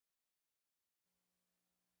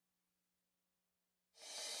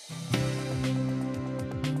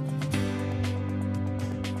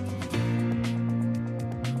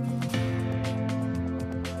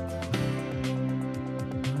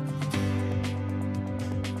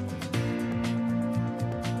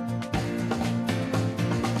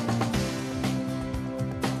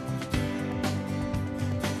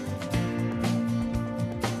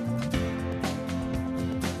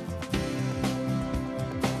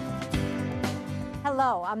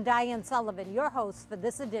Hello, I'm Diane Sullivan, your host for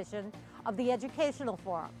this edition of the Educational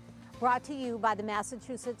Forum, brought to you by the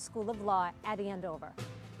Massachusetts School of Law at Andover.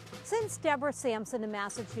 Since Deborah Sampson in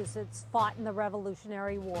Massachusetts fought in the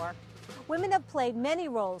Revolutionary War, women have played many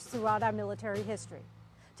roles throughout our military history.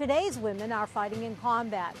 Today's women are fighting in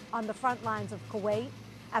combat on the front lines of Kuwait,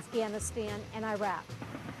 Afghanistan, and Iraq.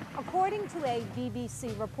 According to a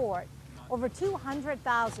BBC report, over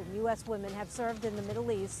 200,000 U.S. women have served in the Middle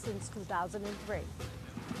East since 2003.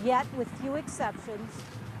 Yet, with few exceptions,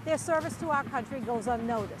 their service to our country goes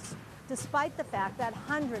unnoticed, despite the fact that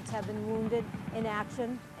hundreds have been wounded in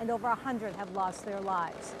action and over 100 have lost their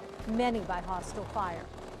lives, many by hostile fire.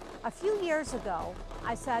 A few years ago,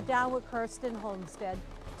 I sat down with Kirsten Holmstedt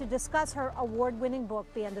to discuss her award-winning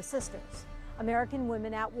book, Band of Sisters, American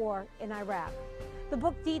Women at War in Iraq. The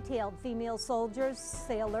book detailed female soldiers,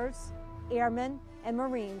 sailors, airmen, and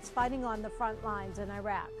Marines fighting on the front lines in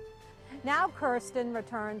Iraq. Now Kirsten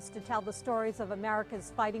returns to tell the stories of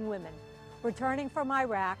America's fighting women, returning from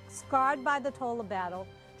Iraq, scarred by the toll of battle,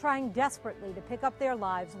 trying desperately to pick up their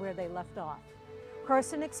lives where they left off.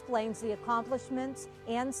 Kirsten explains the accomplishments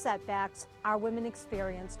and setbacks our women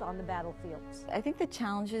experienced on the battlefields. I think the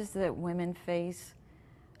challenges that women face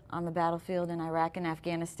on the battlefield in Iraq and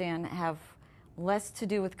Afghanistan have less to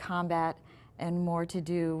do with combat and more to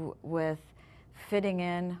do with fitting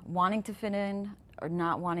in, wanting to fit in or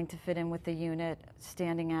not wanting to fit in with the unit,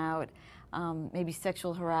 standing out, maybe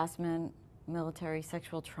sexual harassment, military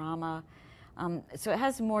sexual trauma. So it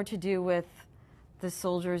has more to do with the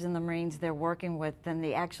soldiers and the Marines they're working with than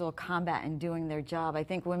the actual combat and doing their job. I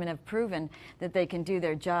think women have proven that they can do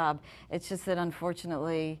their job. It's just that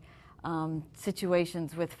unfortunately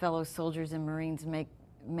situations with fellow soldiers and Marines make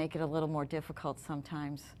it a little more difficult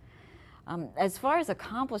sometimes. As far as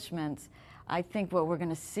accomplishments, I think what we're going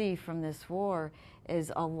to see from this war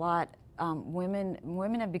is a lot,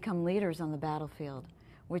 women have become leaders on the battlefield,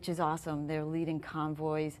 which is awesome. They're leading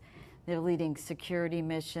convoys, they're leading security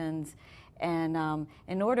missions, and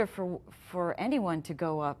in order for anyone to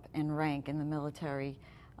go up in rank in the military,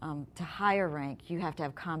 to higher rank, you have to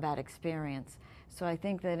have combat experience. So I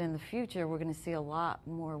think that in the future, we're going to see a lot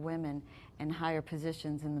more women in higher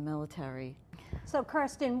positions in the military. So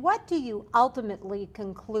Kirsten, what do you ultimately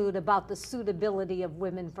conclude about the suitability of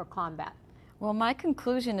women for combat? Well, my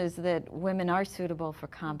conclusion is that women are suitable for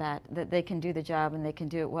combat, that they can do the job and they can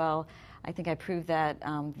do it well. I think I proved that,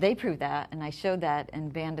 they proved that, and I showed that in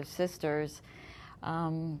Band of Sisters.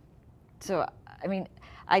 So, I mean,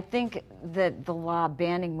 I think that the law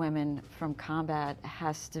banning women from combat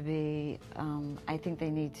has to be, I think they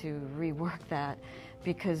need to rework that,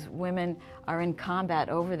 because women are in combat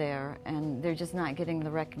over there and they're just not getting the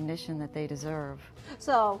recognition that they deserve.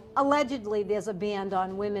 So allegedly there's a ban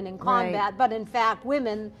on women in combat, right, but in fact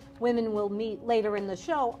women we'll meet later in the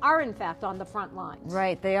show are in fact on the front lines.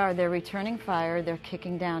 Right, they are. They're returning fire, they're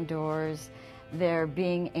kicking down doors, they're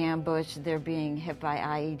being ambushed, they're being hit by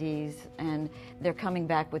IEDs, and they're coming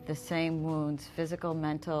back with the same wounds, physical,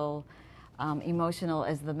 mental, emotional,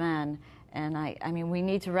 as the men. And I mean, we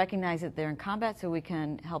need to recognize that they're in combat so we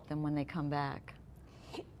can help them when they come back.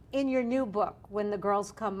 In your new book, When the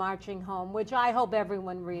Girls Come Marching Home, which I hope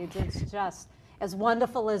everyone reads, it's just as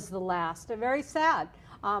wonderful as the last. They're very sad,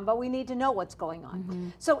 but we need to know what's going on. Mm-hmm.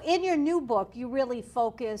 So in your new book, you really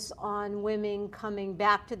focus on women coming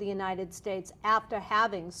back to the United States after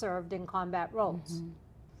having served in combat roles.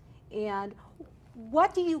 Mm-hmm. And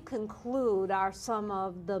what do you conclude are some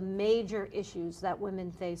of the major issues that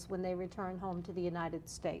women face when they return home to the United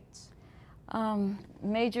States?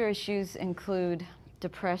 Major issues include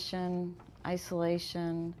depression,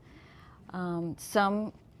 isolation.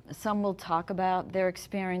 Some will talk about their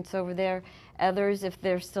experience over there. Others, if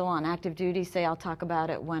they're still on active duty, say, I'll talk about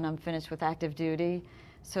it when I'm finished with active duty.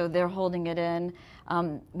 So they're holding it in.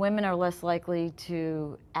 Women are less likely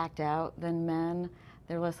to act out than men.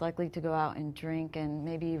 They're less likely to go out and drink and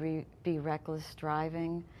maybe be reckless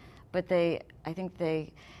driving. But there's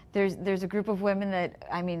a group of women that,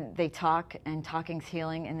 I mean, they talk and talking's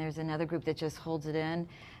healing, and there's another group that just holds it in,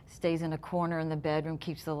 stays in a corner in the bedroom,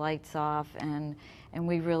 keeps the lights off, and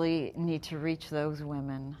we really need to reach those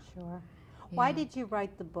women. Sure. Yeah. Why did you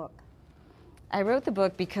write the book? I wrote the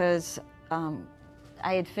book because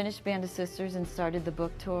I had finished Band of Sisters and started the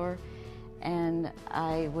book tour, and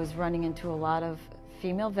I was running into a lot of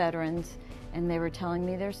female veterans, and they were telling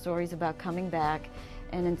me their stories about coming back,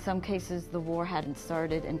 and in some cases the war hadn't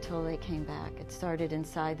started until they came back. It started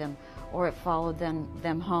inside them, or it followed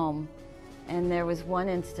them home. And there was one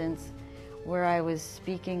instance where I was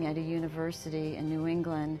speaking at a university in New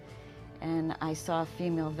England, and I saw a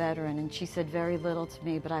female veteran, and she said very little to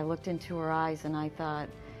me, but I looked into her eyes and I thought,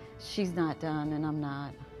 she's not done and I'm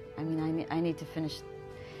not. I mean, I need to finish.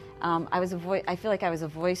 I feel like I was a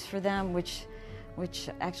voice for them, which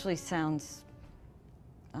actually sounds,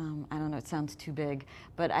 I don't know, it sounds too big,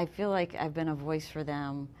 but I feel like I've been a voice for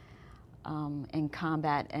them in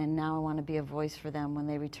combat, and now I want to be a voice for them when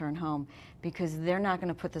they return home, because they're not going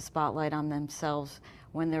to put the spotlight on themselves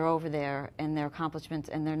when they're over there and their accomplishments,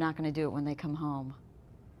 and they're not going to do it when they come home.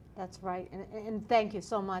 That's right, and thank you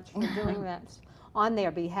so much for doing that on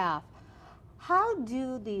their behalf. How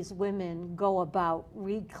do these women go about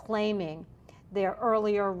reclaiming their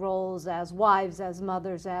earlier roles as wives, as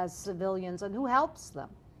mothers, as civilians, and who helps them?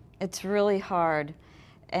 It's really hard.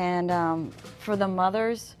 And for the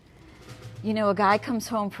mothers, you know, a guy comes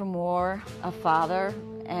home from war, a father,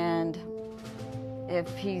 and if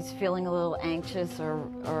he's feeling a little anxious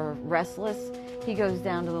or restless, he goes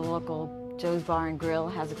down to the local Joe's Bar and Grill,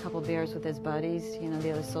 has a couple beers with his buddies, you know,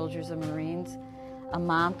 the other soldiers and Marines. A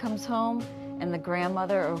mom comes home, and the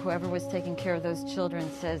grandmother or whoever was taking care of those children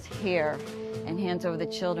says, "Here," and hands over the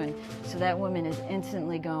children. So that woman is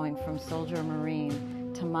instantly going from soldier or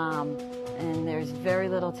Marine to mom, and there's very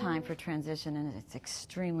little time for transition, and it's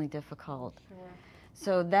extremely difficult. Sure.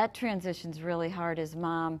 So that transition's really hard as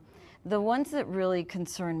mom. The ones that really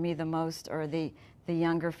concern me the most are the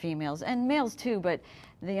younger females, and males too, but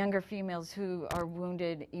the younger females who are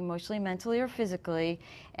wounded emotionally, mentally, or physically,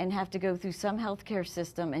 and have to go through some healthcare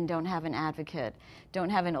system and don't have an advocate, don't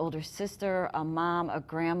have an older sister, a mom, a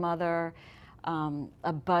grandmother,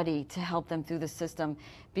 a buddy to help them through the system.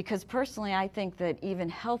 Because personally, I think that even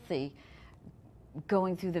healthy,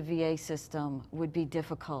 going through the VA system would be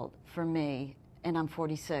difficult for me, and I'm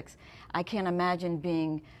 46. I can't imagine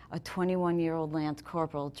being a 21-year-old Lance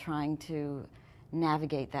Corporal trying to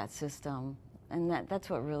navigate that system, and that's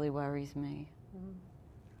what really worries me. Mm-hmm.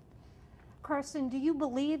 Kirsten, do you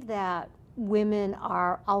believe that women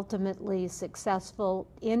are ultimately successful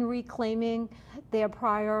in reclaiming their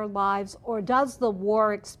prior lives, or does the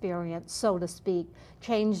war experience, so to speak,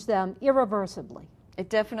 change them irreversibly? It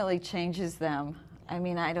definitely changes them. I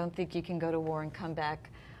mean, I don't think you can go to war and come back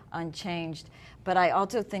unchanged, but I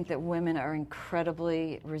also think that women are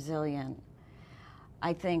incredibly resilient.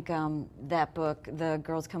 I think that book, The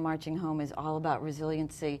Girls Come Marching Home, is all about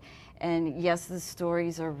resiliency. And yes, the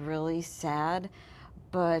stories are really sad,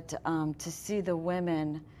 but to see the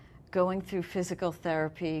women going through physical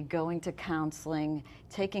therapy, going to counseling,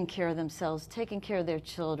 taking care of themselves, taking care of their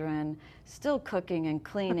children, still cooking and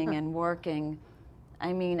cleaning and working.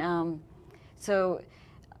 I mean, I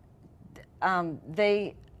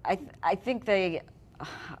think they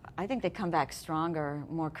come back stronger,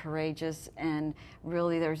 more courageous, and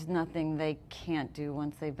really there's nothing they can't do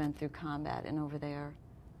once they've been through combat and over there.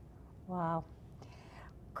 Wow.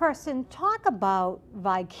 Kirsten, talk about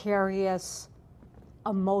vicarious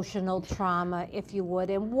emotional trauma, if you would,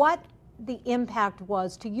 and what the impact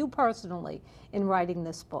was to you personally in writing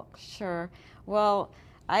this book. Sure. Well,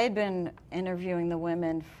 I had been interviewing the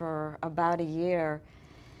women for about a year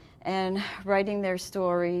and writing their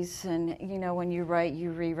stories, and you know, when you write,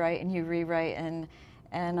 you rewrite and you rewrite, and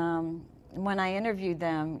when I interviewed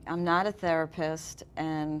them, I'm not a therapist,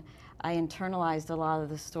 and I internalized a lot of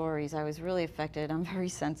the stories. I was really affected. I'm very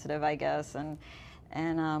sensitive, I guess, and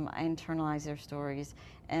I internalized their stories.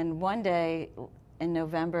 And one day in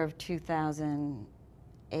November of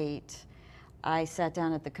 2008, I sat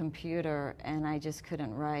down at the computer and I just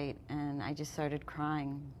couldn't write, and I just started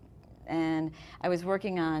crying. And I was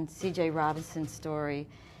working on C.J. Robinson's story,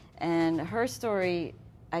 and her story,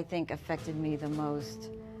 I think, affected me the most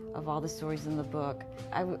of all the stories in the book.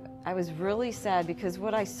 I was really sad because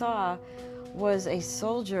what I saw was a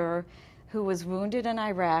soldier who was wounded in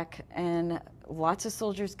Iraq, and lots of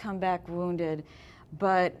soldiers come back wounded,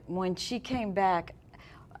 but when she came back,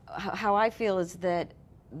 how I feel is that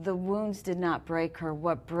the wounds did not break her.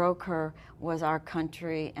 What broke her was our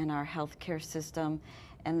country and our healthcare system,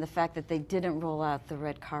 and the fact that they didn't roll out the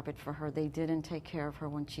red carpet for her. They didn't take care of her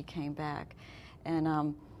when she came back.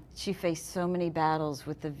 And she faced so many battles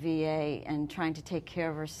with the VA and trying to take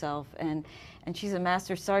care of herself. And she's a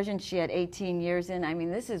master sergeant. She had 18 years in. I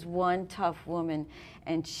mean, this is one tough woman,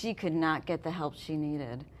 and she could not get the help she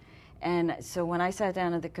needed. And so when I sat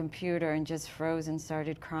down at the computer and just froze and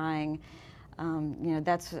started crying, you know,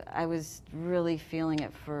 I was really feeling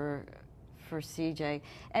it for CJ.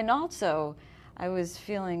 And also, I was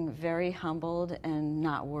feeling very humbled and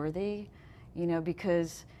not worthy, you know,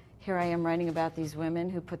 because here I am writing about these women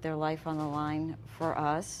who put their life on the line for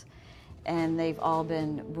us, and they've all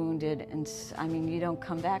been wounded. And I mean, you don't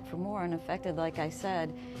come back for more unaffected, like I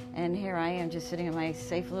said. And here I am just sitting at my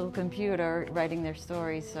safe little computer writing their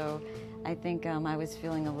stories. So I think I was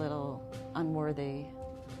feeling a little unworthy.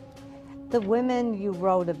 The women you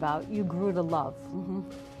wrote about, you grew to love. Mm-hmm.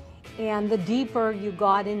 And the deeper you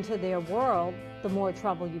got into their world, the more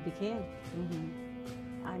trouble you became.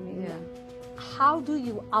 Mm-hmm. I mean, yeah. How do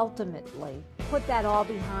you ultimately put that all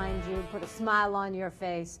behind you, put a smile on your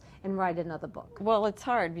face, and write another book? Well, it's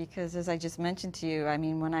hard because, as I just mentioned to you, I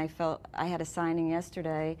mean, when I had a signing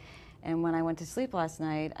yesterday, and when I went to sleep last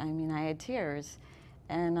night, I mean, I had tears.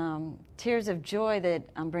 And tears of joy that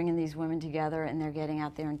I'm bringing these women together and they're getting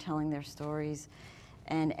out there and telling their stories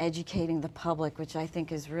and educating the public, which I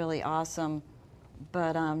think is really awesome.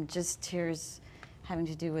 But just tears having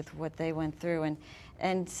to do with what they went through.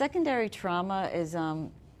 And secondary trauma is, you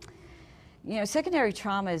know, secondary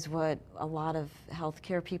trauma is what a lot of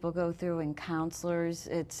healthcare people go through and counselors.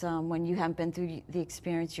 It's when you haven't been through the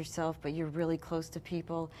experience yourself, but you're really close to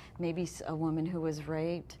people, maybe a woman who was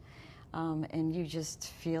raped. And you just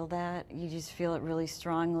feel that. You just feel it really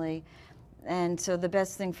strongly. And so the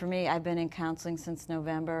best thing for me, I've been in counseling since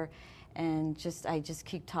November, and I just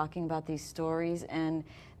keep talking about these stories. And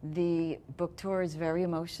the book tour is very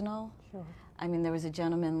emotional. Sure. I mean, there was a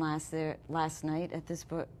gentleman last night at this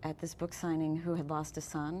book signing who had lost a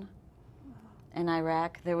son in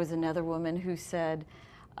Iraq. There was another woman who said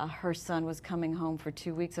her son was coming home for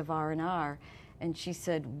 2 weeks of R&R. And she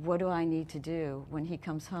said, "What do I need to do when he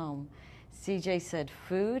comes home?" CJ said,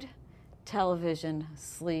 "Food, television,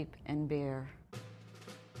 sleep, and beer."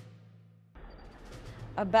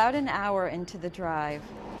 About an hour into the drive,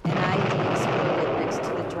 an IED exploded next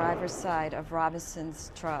to the driver's side of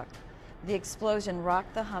Robinson's truck. The explosion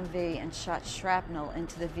rocked the Humvee and shot shrapnel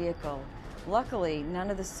into the vehicle. Luckily, none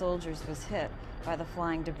of the soldiers was hit by the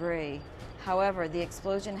flying debris. However, the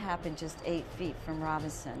explosion happened just 8 feet from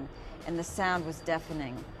Robinson, and the sound was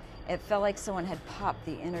deafening. It felt like someone had popped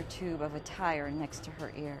the inner tube of a tire next to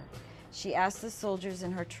her ear. She asked the soldiers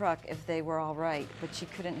in her truck if they were all right, but she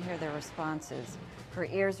couldn't hear their responses. Her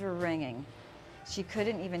ears were ringing. She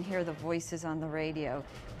couldn't even hear the voices on the radio.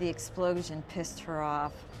 The explosion pissed her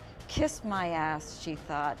off. "Kiss my ass," she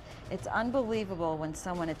thought. "It's unbelievable when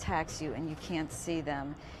someone attacks you and you can't see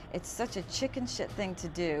them. It's such a chicken shit thing to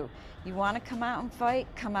do. You want to come out and fight?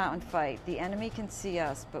 Come out and fight. The enemy can see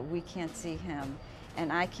us, but we can't see him.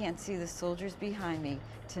 And I can't see the soldiers behind me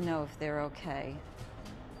to know if they're okay."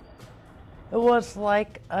 It was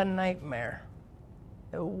like a nightmare.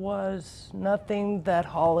 It was nothing that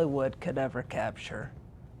Hollywood could ever capture.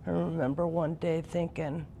 I remember one day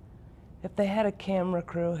thinking, if they had a camera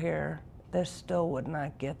crew here, they still would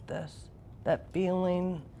not get this. That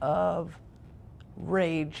feeling of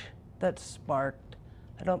rage that sparked.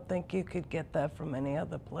 I don't think you could get that from any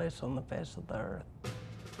other place on the face of the earth.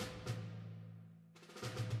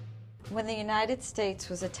 When the United States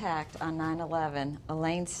was attacked on 9/11,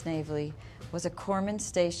 Elaine Snavely was a corpsman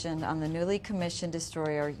stationed on the newly commissioned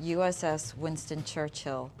destroyer USS Winston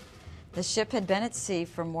Churchill. The ship had been at sea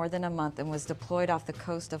for more than a month and was deployed off the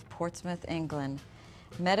coast of Portsmouth, England.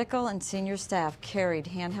 Medical and senior staff carried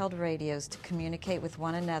handheld radios to communicate with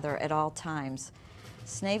one another at all times.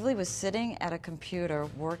 Snavely was sitting at a computer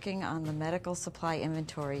working on the medical supply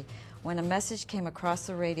inventory when a message came across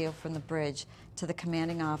the radio from the bridge to the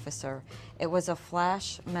commanding officer. It was a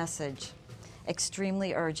flash message,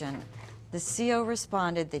 extremely urgent. The CO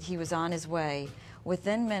responded that he was on his way.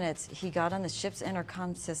 Within minutes, he got on the ship's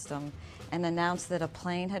intercom system and announced that a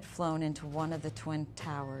plane had flown into one of the twin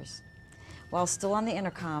towers. While still on the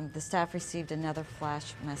intercom, the staff received another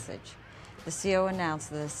flash message. The CO announced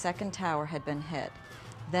that a second tower had been hit.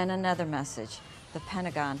 Then another message: the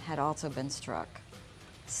Pentagon had also been struck.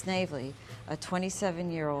 Snavely, a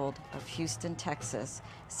 27-year-old of Houston, Texas,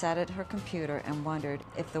 sat at her computer and wondered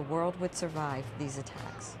if the world would survive these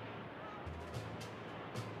attacks.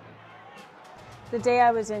 The day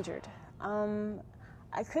I was injured,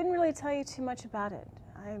 I couldn't really tell you too much about it.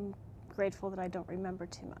 I'm grateful that I don't remember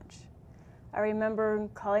too much. I remember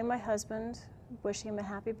calling my husband, wishing him a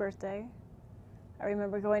happy birthday. I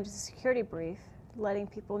remember going to the security brief, letting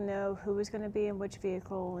people know who was going to be in which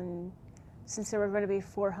vehicle, and since there were going to be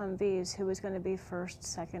 4 Humvees, who was going to be first,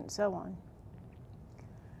 second, so on.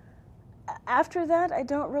 After that, I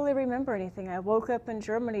don't really remember anything. I woke up in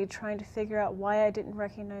Germany trying to figure out why I didn't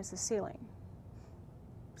recognize the ceiling.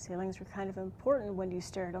 Ceilings were kind of important when you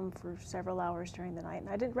stare at them for several hours during the night, and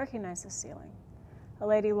I didn't recognize the ceiling. A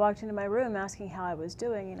lady walked into my room asking how I was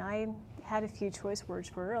doing, and I had a few choice words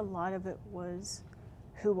for her. A lot of it was,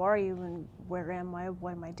 "Who are you and where am I?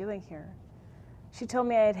 What am I doing here?" She told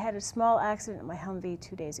me I had had a small accident in my Humvee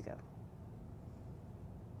 2 days ago.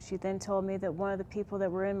 She then told me that one of the people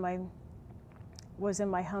that was in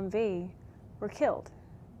my Humvee were killed,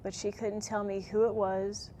 but she couldn't tell me who it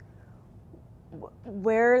was,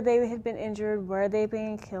 where they had been injured, where they had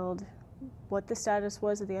been killed, what the status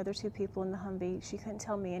was of the other 2 people in the Humvee. She couldn't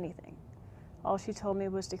tell me anything. All she told me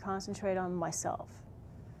was to concentrate on myself.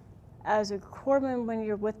 As a corpsman, when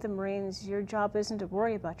you're with the Marines, your job isn't to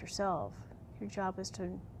worry about yourself. Your job is to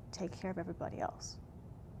take care of everybody else.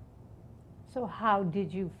 So how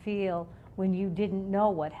did you feel when you didn't know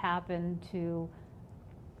what happened to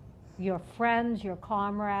your friends, your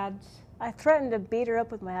comrades? I threatened to beat her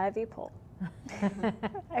up with my IV pole.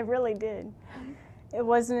 I really did. It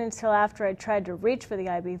wasn't until after I tried to reach for the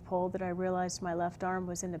IV pole that I realized my left arm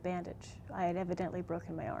was in a bandage. I had evidently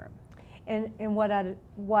broken my arm. And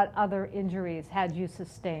what other injuries had you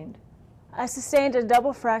sustained? I sustained a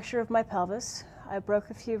double fracture of my pelvis. I broke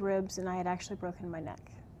a few ribs, and I had actually broken my neck.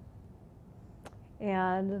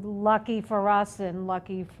 And lucky for us and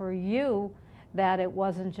lucky for you that it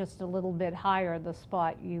wasn't just a little bit higher, the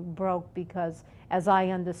spot you broke, because as I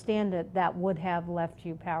understand it, that would have left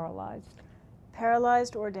you paralyzed.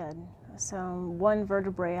 Paralyzed or dead. So one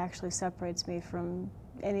vertebrae actually separates me from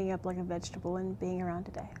ending up like a vegetable and being around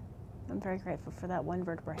today. I'm very grateful for that one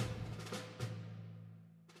vertebrae.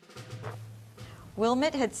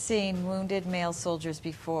 Wilmette had seen wounded male soldiers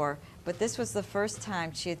before, but this was the first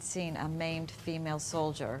time she had seen a maimed female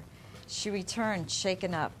soldier. She returned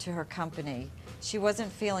shaken up to her company. She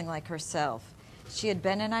wasn't feeling like herself. She had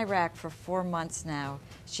been in Iraq for 4 months now.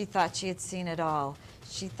 She thought she had seen it all.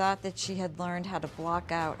 She thought that she had learned how to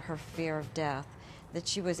block out her fear of death, that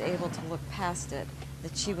she was able to look past it,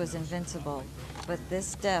 that she was invincible. But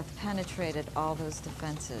this death penetrated all those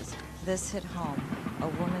defenses. This hit home, a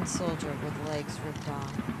woman soldier with legs ripped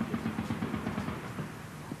off.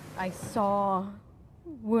 I saw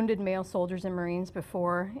wounded male soldiers and Marines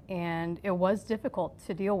before, and it was difficult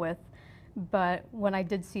to deal with. But when I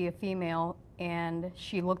did see a female and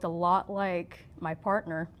she looked a lot like my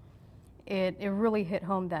partner, it really hit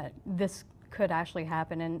home that this could actually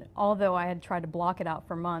happen. And although I had tried to block it out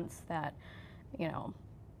for months, that, you know,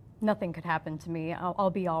 nothing could happen to me,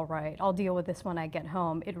 I'll be all right, I'll deal with this when I get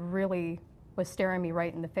home, it really was staring me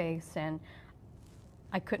right in the face, and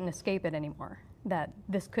I couldn't escape it anymore. That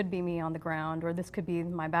this could be me on the ground, or this could be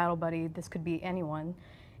my battle buddy, this could be anyone.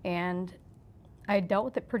 And I dealt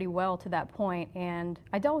with it pretty well to that point, and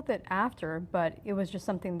I dealt with it after, but it was just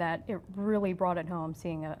something that it really brought it home,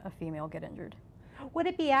 seeing a female get injured. Would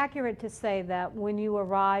it be accurate to say that when you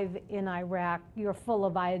arrive in Iraq, you're full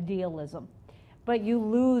of idealism, but you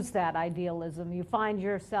lose that idealism? You find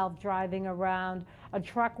yourself driving around a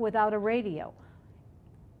truck without a radio.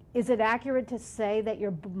 Is it accurate to say that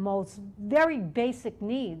your most very basic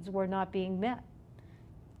needs were not being met?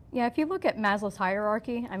 Yeah, if you look at Maslow's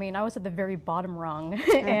hierarchy, I mean, I was at the very bottom rung,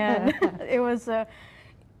 and it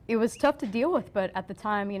was tough to deal with. But at the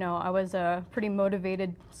time, you know, I was a pretty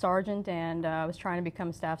motivated sergeant, and I was trying to become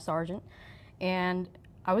a staff sergeant, and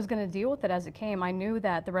I was going to deal with it as it came. I knew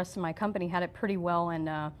that the rest of my company had it pretty well in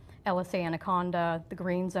LSA Anaconda, the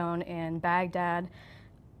Green Zone, and Baghdad.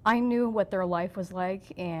 I knew what their life was like,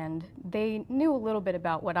 and they knew a little bit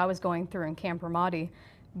about what I was going through in Camp Ramadi.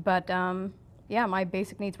 But yeah, my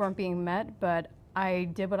basic needs weren't being met, but I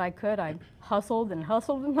did what I could. I hustled and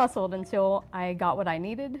hustled and hustled until I got what I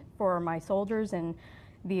needed for my soldiers and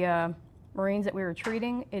the Marines that we were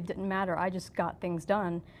treating. It didn't matter. I just got things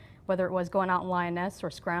done, whether it was going out in Lioness or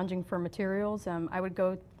scrounging for materials. I would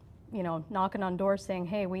go, you know, knocking on doors saying,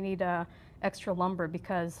 hey, we need extra lumber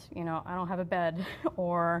because, you know, I don't have a bed,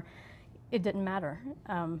 or it didn't matter.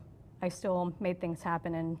 I still made things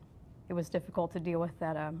happen, and it was difficult to deal with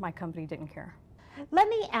that my company didn't care. Let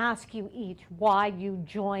me ask you each why you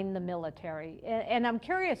joined the military. And I'm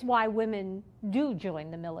curious why women do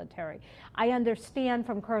join the military. I understand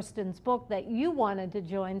from Kirsten's book that you wanted to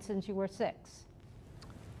join since you were 6.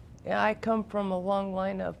 Yeah, I come from a long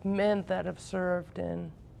line of men that have served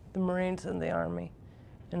in the Marines and the Army.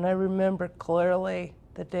 And I remember clearly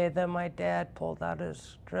the day that my dad pulled out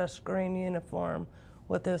his dress green uniform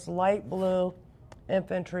with his light blue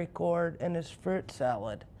infantry cord and his fruit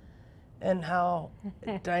salad, and how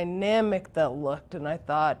dynamic that looked. And I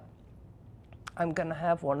thought, I'm gonna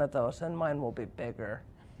have one of those and mine will be bigger.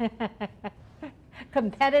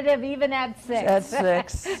 Competitive even at 6.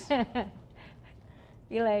 At 6.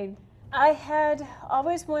 Elaine? I had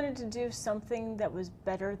always wanted to do something that was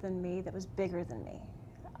better than me, that was bigger than me.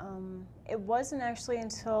 It wasn't actually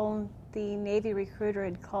until the Navy recruiter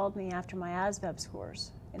had called me after my ASVAB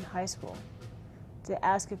scores in high school to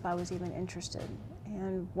ask if I was even interested.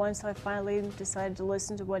 And once I finally decided to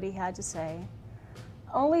listen to what he had to say,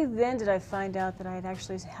 only then did I find out that I had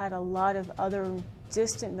actually had a lot of other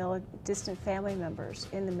distant family members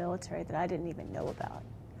in the military that I didn't even know about.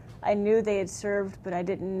 I knew they had served, but I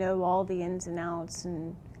didn't know all the ins and outs,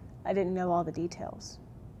 and I didn't know all the details.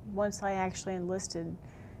 Once I actually enlisted,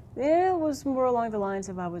 it was more along the lines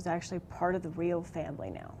of I was actually part of the real family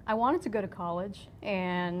now. I wanted to go to college,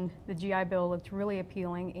 and the GI Bill looked really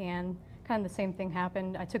appealing, and kind of the same thing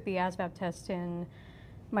happened. I took the ASVAB test in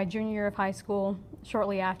my junior year of high school,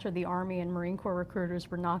 shortly after the Army and Marine Corps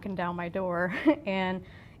recruiters were knocking down my door, and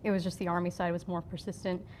it was just the Army side was more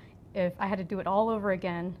persistent. If I had to do it all over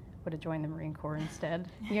again, I would have joined the Marine Corps instead.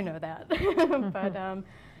 You know that. But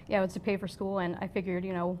yeah, it was to pay for school, and I figured,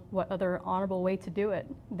 you know, what other honorable way to do it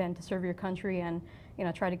than to serve your country and, you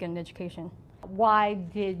know, try to get an education. Why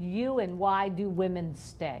did you and why do women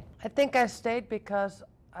stay? I think I stayed because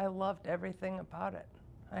I loved everything about it.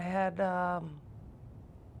 I had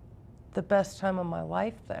the best time of my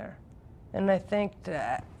life there. And I think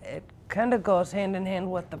that it kind of goes hand in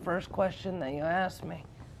hand with the first question that you asked me.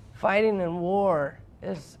 Fighting in war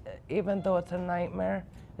is, even though it's a nightmare,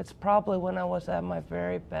 it's probably when I was at my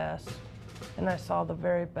very best and I saw the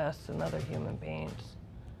very best in other human beings.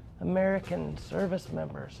 American service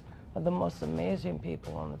members are the most amazing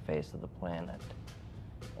people on the face of the planet.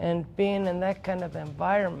 And being in that kind of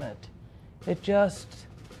environment, it just,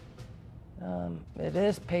 it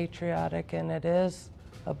is patriotic, and it is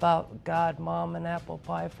about God, Mom, and apple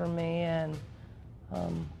pie for me. And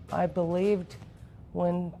I believed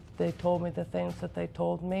when they told me the things that they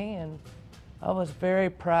told me, and I was very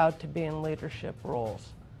proud to be in leadership roles.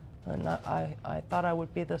 And I thought I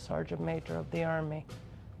would be the Sergeant Major of the Army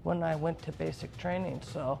when I went to basic training,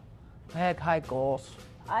 so I had high goals.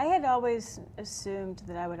 I had always assumed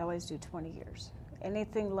that I would always do 20 years.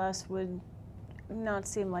 Anything less would not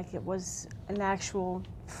seem like it was an actual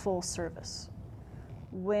full service.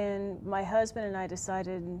 When my husband and I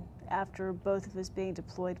decided, after both of us being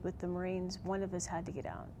deployed with the Marines, one of us had to get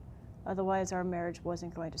out. Otherwise, our marriage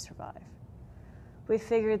wasn't going to survive. We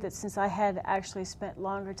figured that since I had actually spent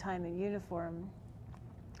longer time in uniform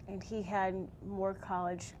and he had more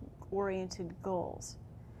college-oriented goals,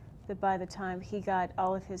 that by the time he got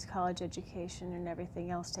all of his college education and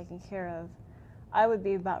everything else taken care of, I would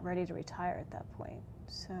be about ready to retire at that point.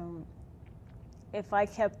 So if I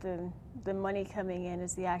kept the money coming in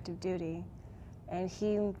as the active duty and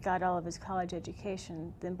he got all of his college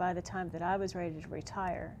education, then by the time that I was ready to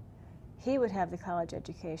retire, he would have the college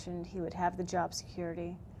education, he would have the job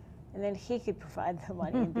security, and then he could provide the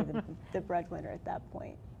money and be the breadwinner at that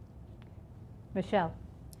point. Michelle?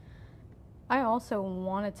 I also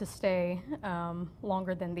wanted to stay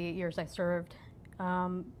longer than the 8 years I served.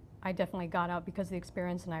 I definitely got out because of the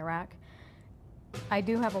experience in Iraq. I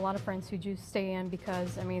do have a lot of friends who do stay in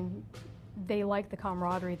because, I mean, they like the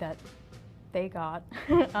camaraderie that they got.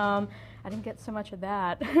 I didn't get so much of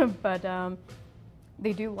that, but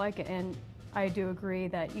they do like it, and I do agree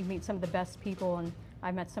that you meet some of the best people, and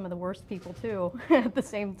I met some of the worst people too at the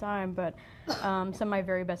same time, but some of my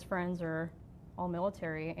very best friends are all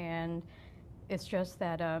military, and it's just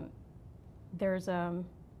that there's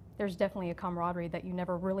definitely a camaraderie that you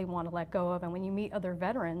never really want to let go of, and when you meet other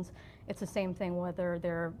veterans, it's the same thing whether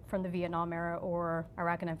they're from the Vietnam era or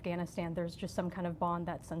Iraq and Afghanistan. There's just some kind of bond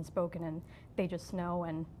that's unspoken, and they just know,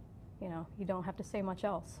 and you know, you don't have to say much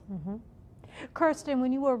else. Mm-hmm. Kirsten,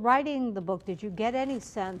 when you were writing the book, did you get any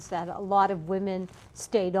sense that a lot of women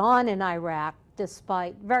stayed on in Iraq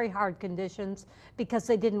despite very hard conditions because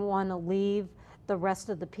they didn't want to leave the rest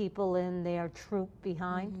of the people in their troop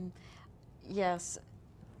behind? Mm-hmm. Yes.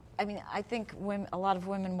 I mean, I think a lot of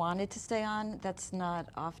women wanted to stay on. That's not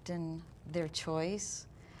often their choice.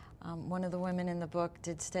 One of the women in the book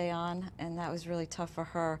did stay on, and that was really tough for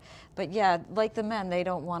her. But yeah, like the men, they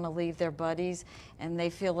don't want to leave their buddies, and they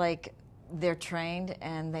feel like they're trained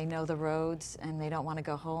and they know the roads and they don't want to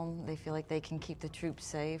go home. They feel like they can keep the troops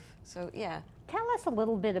safe. So yeah. Tell us a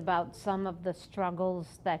little bit about some of the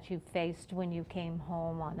struggles that you faced when you came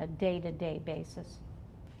home on a day-to-day basis.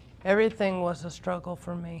 Everything was a struggle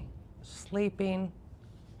for me. Sleeping,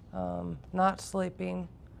 not sleeping,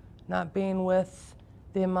 not being with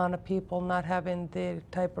the amount of people, not having the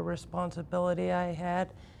type of responsibility I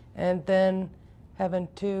had, and then having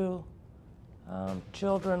two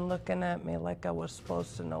children looking at me like I was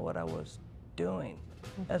supposed to know what I was doing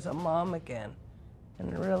as a mom again,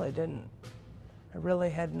 and I really didn't. I really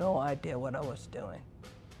had no idea what I was doing.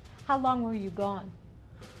 How long were you gone?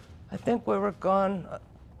 I think we were gone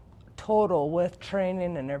total with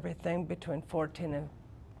training and everything between 14 and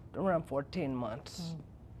around 14 months.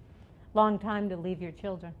 Long time to leave your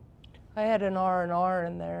children. I had an R&R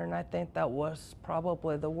in there, and I think that was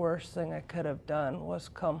probably the worst thing I could have done, was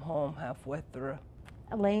come home halfway through.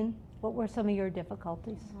 Elaine, what were some of your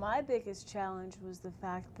difficulties? My biggest challenge was the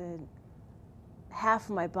fact that half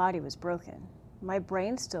of my body was broken. My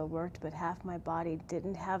brain still worked, but half my body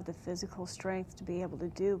didn't have the physical strength to be able to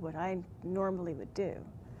do what I normally would do.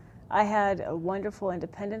 I had a wonderful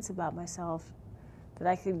independence about myself, that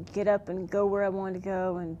I could get up and go where I wanted to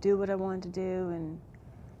go and do what I wanted to do, and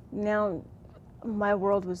now my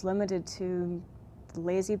world was limited to the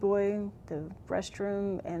lazy boy, the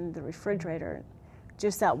restroom, and the refrigerator.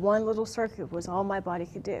 Just that one little circuit was all my body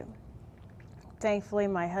could do. Thankfully,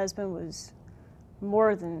 my husband was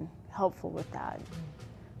more than helpful with that.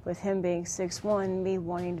 With him being 6'1", me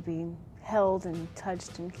wanting to be held and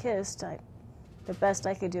touched and kissed, the best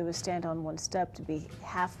I could do was stand on one step to be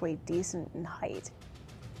halfway decent in height.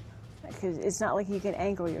 Because it's not like you can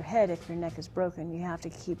angle your head if your neck is broken. You have to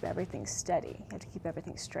keep everything steady. You have to keep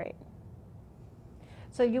everything straight.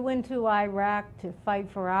 So you went to Iraq to fight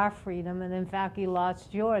for our freedom, and in fact you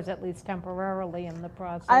lost yours, at least temporarily, in the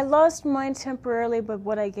process. I lost mine temporarily, but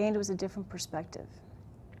what I gained was a different perspective.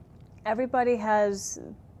 Everybody's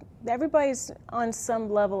on some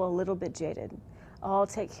level a little bit jaded. I'll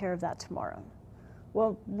take care of that tomorrow.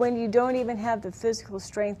 Well, when you don't even have the physical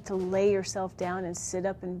strength to lay yourself down and sit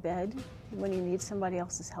up in bed, when you need somebody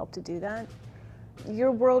else's help to do that,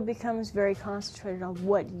 your world becomes very concentrated on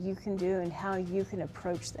what you can do and how you can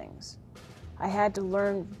approach things. I had to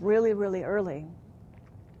learn really, really early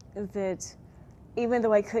that even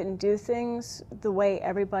though I couldn't do things the way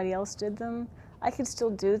everybody else did them, I could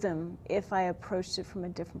still do them if I approached it from a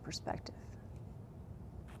different perspective.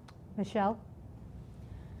 Michelle?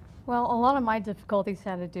 Well, a lot of my difficulties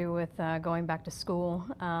had to do with going back to school.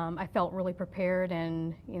 I felt really prepared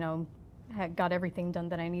and, had got everything done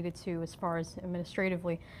that I needed to as far as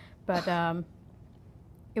administratively. But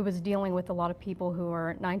it was dealing with a lot of people who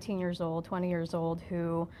are 19 years old, 20 years old,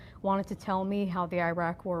 who wanted to tell me how the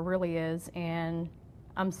Iraq War really is. And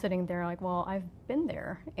I'm sitting there like, well, I've been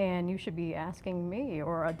there, and you should be asking me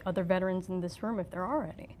or other veterans in this room if there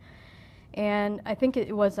are any. And I think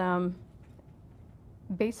it was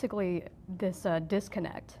basically this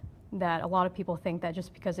disconnect that a lot of people think that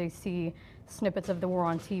just because they see snippets of the war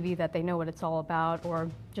on TV that they know what it's all about, or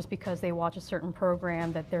just because they watch a certain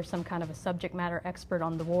program that they're some kind of a subject matter expert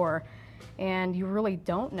on the war. And you really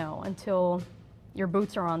don't know until your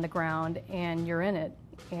boots are on the ground and you're in it.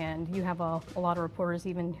 And you have a lot of reporters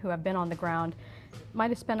even who have been on the ground might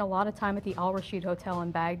have spent a lot of time at the Al Rashid Hotel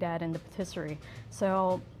in Baghdad and the P.T.S.D.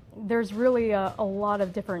 So there's really a lot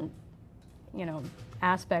of different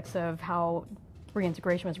aspects of how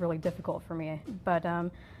reintegration was really difficult for me. But,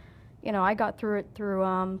 I got through it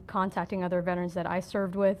through contacting other veterans that I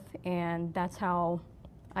served with, and that's how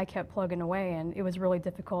I kept plugging away. And it was really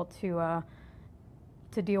difficult to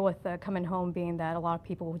deal with coming home, being that a lot of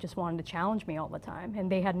people just wanted to challenge me all the time,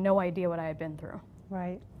 and they had no idea what I had been through.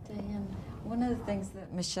 Right. Diane, one of the things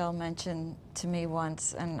that Michelle mentioned to me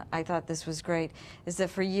once, and I thought this was great, is that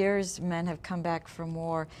for years men have come back from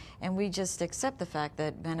war, and we just accept the fact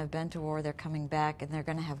that men have been to war, they're coming back, and they're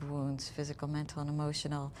going to have wounds, physical, mental, and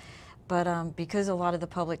emotional. But because a lot of the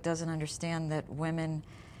public doesn't understand that women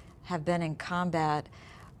have been in combat,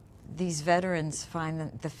 these veterans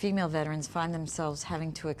the female veterans find themselves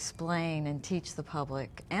having to explain and teach the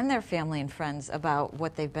public and their family and friends about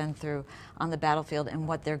what they've been through on the battlefield and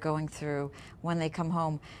what they're going through when they come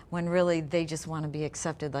home, when really they just want to be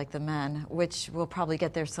accepted like the men, which we'll probably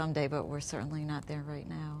get there someday, but we're certainly not there right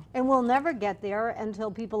now. And we'll never get there until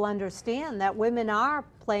people understand that women are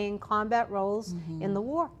playing combat roles in the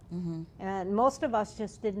war. And most of us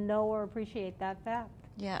just didn't know or appreciate that fact.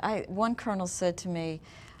 Yeah, one colonel said to me,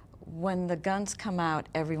 when the guns come out,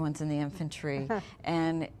 everyone's in the infantry,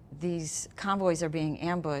 and these convoys are being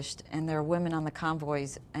ambushed, and there are women on the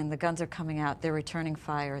convoys, and the guns are coming out, they're returning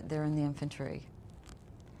fire, they're in the infantry.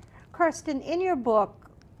 Kirsten, in your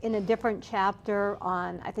book, in a different chapter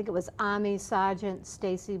on, I think it was Army Sergeant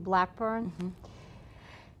Stacy Blackburn,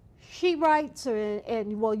 she writes,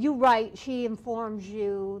 you write, she informs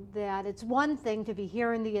you that it's one thing to be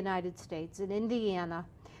here in the United States, in Indiana,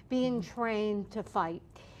 being trained to fight,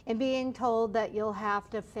 and being told that you'll have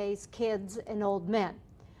to face kids and old men.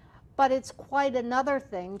 But it's quite another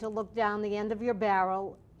thing to look down the end of your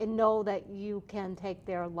barrel and know that you can take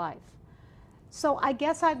their life. So I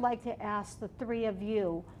guess I'd like to ask the three of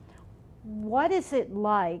you, what is it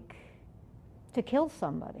like to kill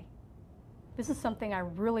somebody? This is something I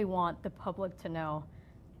really want the public to know.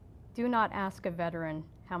 Do not ask a veteran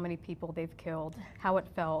how many people they've killed, how it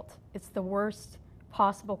felt. It's the worst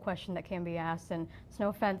possible question that can be asked, and it's no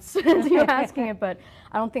offense to you asking it, but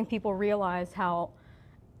I don't think people realize how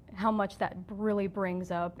much that really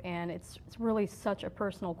brings up, and it's really such a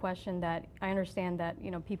personal question that I understand that,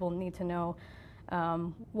 you know, people need to know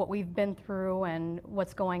what we've been through and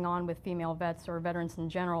what's going on with female vets or veterans in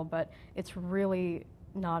general, but it's really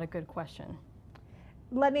not a good question.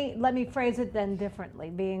 Let me phrase it then differently,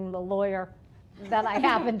 being the lawyer that I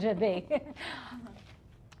happen to be.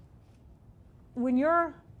 When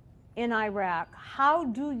you're in Iraq, how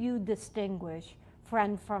do you distinguish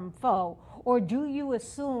friend from foe, or do you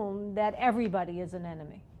assume that everybody is an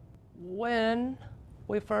enemy? When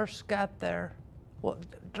we first got there, well,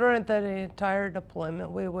 during the entire deployment,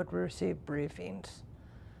 we would receive briefings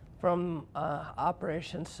from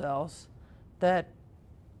operation cells that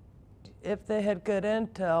if they had good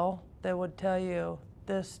intel, they would tell you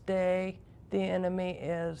this day the enemy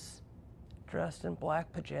is dressed in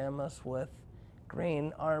black pajamas with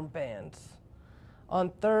green armbands. On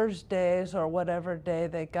Thursdays or whatever day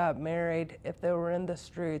they got married, if they were in the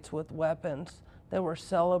streets with weapons, they were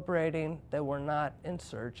celebrating they were not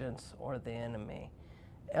insurgents or the enemy.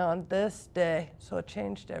 On this day, so it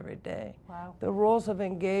changed every day. Wow. The rules of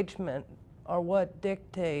engagement are what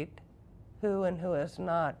dictate who and who is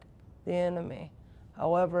not the enemy.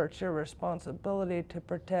 However, it's your responsibility to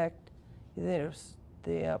protect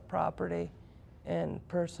the property and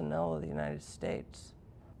personnel of the United States.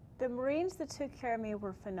 The Marines that took care of me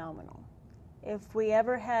were phenomenal. If we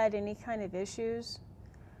ever had any kind of issues,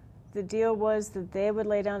 the deal was that they would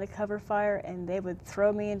lay down the cover fire and they would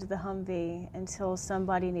throw me into the Humvee until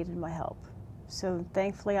somebody needed my help. So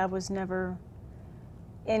thankfully I was never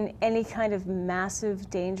in any kind of massive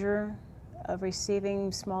danger of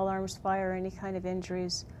receiving small arms fire or any kind of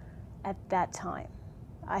injuries at that time.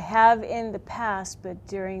 I have in the past, but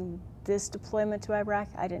during this deployment to Iraq,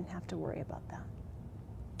 I didn't have to worry about that.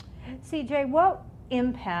 CJ, what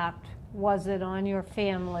impact was it on your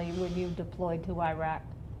family when you deployed to Iraq?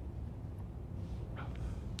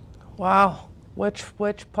 Wow, which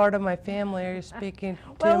part of my family are you speaking to?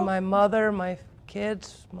 Well, my mother, my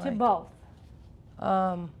kids? To both.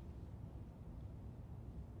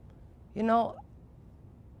 You know,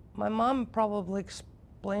 my mom probably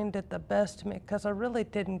explained it the best to me because I really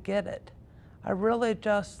didn't get it. I really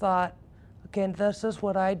just thought, okay, this is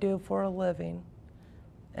what I do for a living.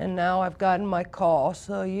 And now I've gotten my call,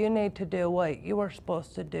 so you need to do what you were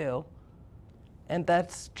supposed to do. And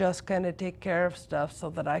that's just kind of take care of stuff so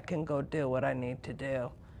that I can go do what I need to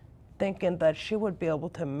do. Thinking that she would be able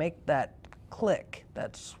to make that click,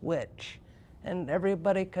 that switch, and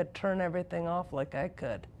everybody could turn everything off like I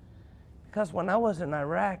could. Because when I was in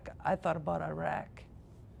Iraq, I thought about Iraq.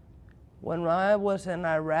 When I was in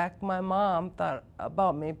Iraq, my mom thought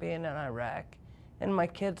about me being in Iraq. And my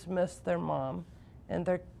kids missed their mom. And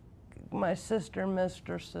my sister missed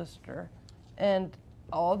her sister. And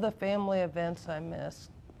all the family events I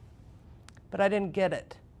missed. But I didn't get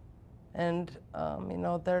it. And, you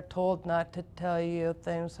know, they're told not to tell you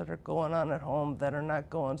things that are going on at home that are not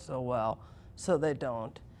going so well, so they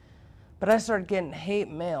don't. But I started getting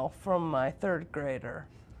hate mail from my third grader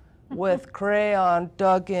with crayon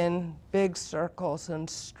dug in big circles and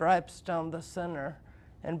stripes down the center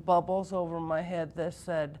and bubbles over my head that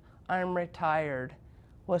said, "I'm retired,"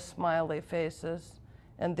 with smiley faces.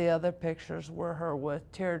 And the other pictures were her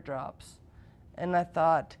with teardrops. And I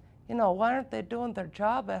thought, you know, why aren't they doing their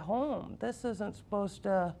job at home? This isn't supposed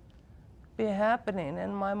to be happening.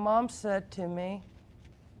 And my mom said to me,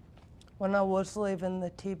 when I was leaving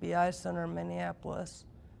the TBI Center in Minneapolis,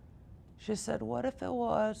 she said, what if it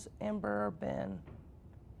was Amber or Ben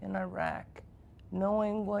in Iraq?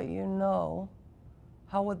 Knowing what you know,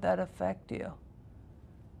 how would that affect you?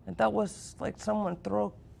 And that was like someone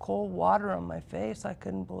threw cold water on my face. I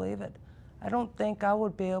couldn't believe it. I don't think I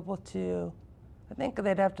would be able to, I think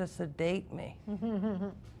they'd have to sedate me.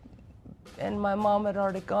 And my mom had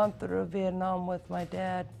already gone through Vietnam with my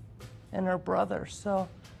dad and her brother, so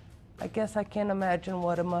I guess I can't imagine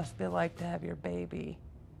what it must be like to have your baby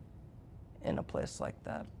in a place like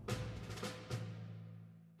that.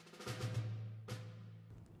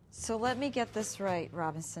 So let me get this right,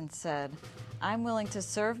 Robinson said. I'm willing to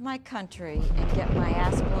serve my country and get my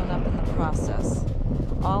ass blown up in the process.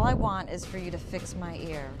 All I want is for you to fix my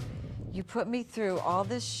ear. You put me through all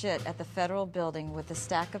this shit at the federal building with a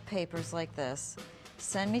stack of papers like this,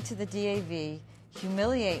 send me to the DAV,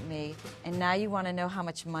 humiliate me, and now you want to know how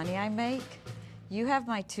much money I make? You have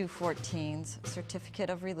my 214s, certificate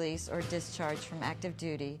of release or discharge from active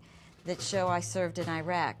duty, that show I served in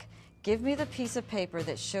Iraq. Give me the piece of paper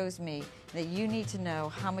that shows me that you need to know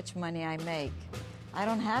how much money I make. I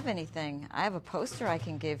don't have anything. I have a poster I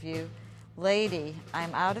can give you. Lady,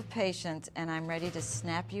 I'm out of patience and I'm ready to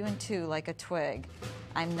snap you in two like a twig.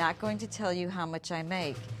 I'm not going to tell you how much I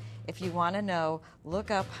make. If you want to know,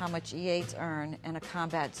 look up how much E8s earn in a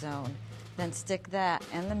combat zone. Then stick that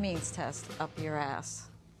and the means test up your ass.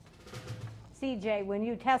 CJ, when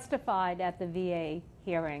you testified at the VA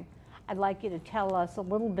hearing, I'd like you to tell us a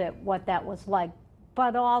little bit what that was like,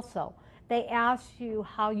 but also they asked you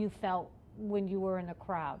how you felt when you were in the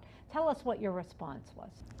crowd. Tell us what your response was.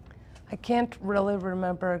 I can't really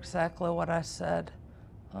remember exactly what I said.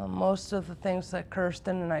 Most of the things that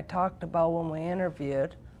Kirsten and I talked about when we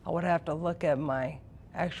interviewed, I would have to look at my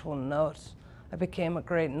actual notes. I became a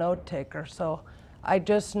great note taker, so I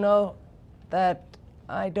just know that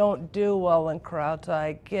I don't do well in crowds.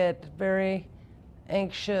 I get very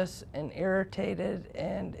anxious and irritated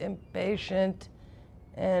and impatient,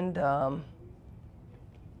 and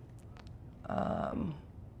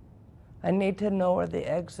I need to know where the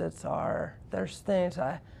exits are. There's things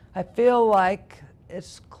I feel like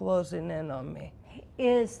it's closing in on me.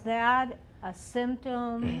 Is that a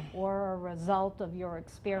symptom or a result of your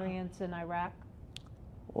experience in Iraq?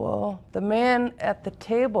 Well, the man at the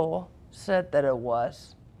table said that it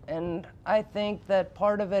was, and I think that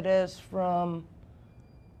part of it is from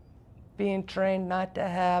being trained not to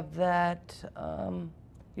have that,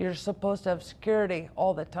 you're supposed to have security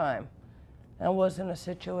all the time. I was in a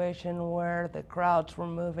situation where the crowds were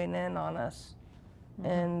moving in on us,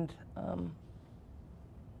 and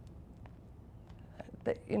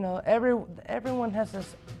you know, everyone has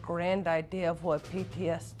this grand idea of what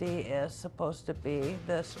PTSD is supposed to be,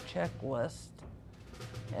 this checklist,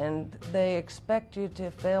 and they expect you to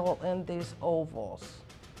fill in these ovals.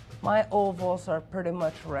 My ovals are pretty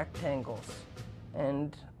much rectangles,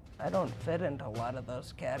 and I don't fit into a lot of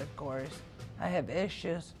those categories. I have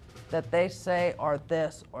issues that they say are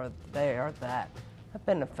this or they are that. I've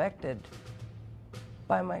been affected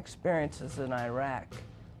by my experiences in Iraq.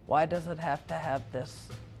 Why does it have to have this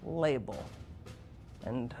label?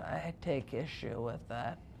 And I take issue with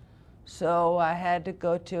that. So I had to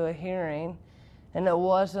go to a hearing, and it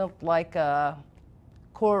wasn't like a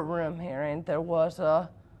courtroom hearing. There was a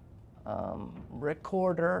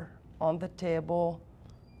recorder on the table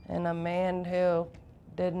and a man who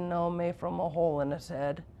didn't know me from a hole in his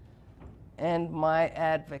head and my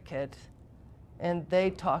advocate, and they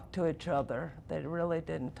talked to each other. They really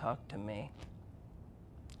didn't talk to me.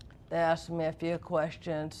 They asked me a few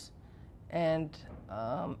questions and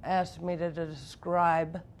asked me to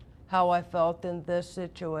describe how I felt in this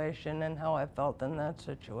situation and how I felt in that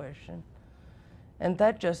situation. And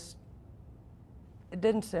that just, it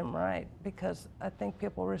didn't seem right, because I think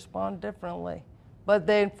people respond differently. But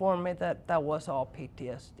they informed me that that was all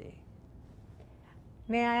PTSD.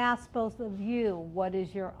 May I ask both of you, what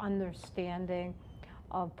is your understanding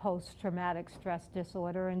of post-traumatic stress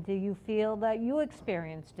disorder, and do you feel that you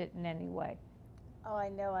experienced it in any way? Oh, I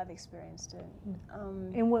know I've experienced it.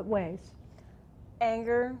 In what ways?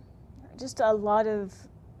 Anger, just a lot of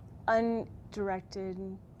undirected,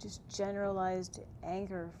 just generalized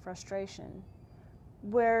anger, frustration,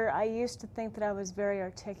 where I used to think that I was very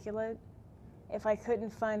articulate. If I couldn't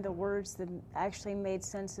find the words that actually made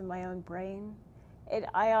sense in my own brain,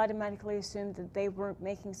 I automatically assumed that they weren't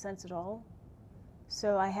making sense at all.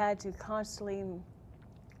 So I had to constantly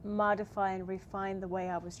modify and refine the way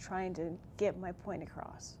I was trying to get my point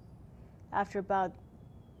across. After about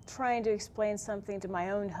trying to explain something to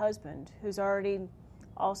my own husband, who's already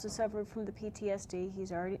also suffered from the PTSD,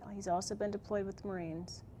 he's also been deployed with the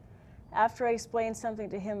Marines. After I explained something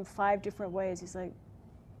to him 5 different ways, he's like,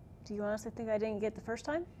 "Do you honestly think I didn't get the first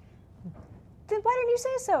time? Then why didn't you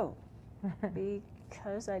say so?"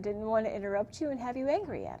 Because I didn't want to interrupt you and have you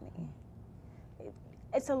angry at me.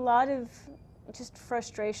 It's a lot of just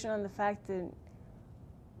frustration on the fact that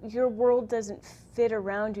your world doesn't fit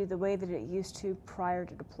around you the way that it used to prior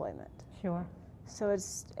to deployment. Sure. So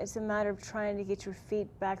it's a matter of trying to get your feet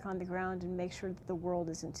back on the ground and make sure that the world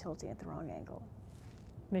isn't tilting at the wrong angle.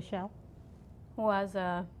 Michelle? Well, as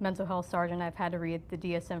a mental health sergeant, I've had to read the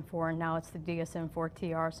DSM-4, and now it's the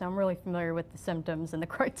DSM-4-TR, so I'm really familiar with the symptoms and the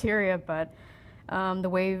criteria, but the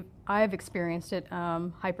way I've experienced it,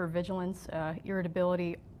 hypervigilance,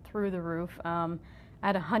 irritability through the roof. I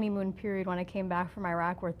had a honeymoon period when I came back from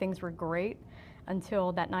Iraq where things were great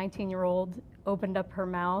until that 19-year-old opened up her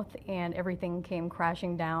mouth and everything came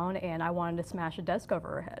crashing down, and I wanted to smash a desk over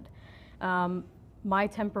her head. My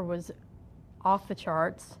temper was off the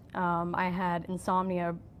charts. I had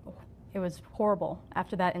insomnia. It was horrible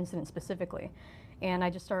after that incident specifically. And I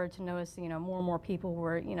just started to notice, more and more people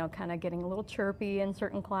were, kind of getting a little chirpy in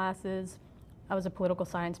certain classes. I was a political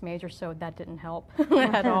science major, so that didn't help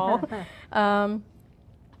at all.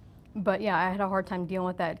 But yeah, I had a hard time dealing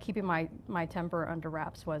with that. Keeping my temper under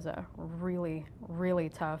wraps was really, really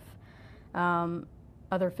tough.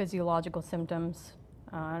 Other physiological symptoms,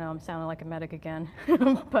 I know I'm sounding like a medic again,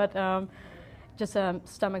 but just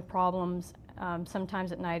stomach problems.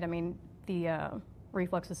 Sometimes at night, I mean, the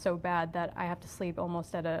reflux is so bad that I have to sleep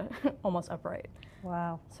almost almost upright.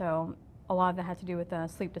 Wow. So a lot of that had to do with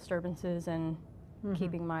sleep disturbances and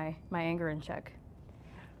keeping my anger in check.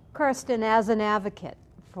 Kirsten, as an advocate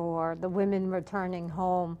for the women returning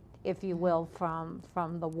home, if you will, from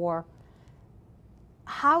the war,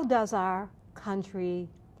 how does our country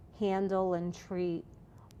handle and treat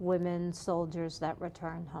women soldiers that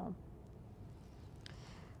return home?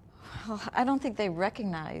 Well, I don't think they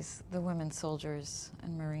recognize the women soldiers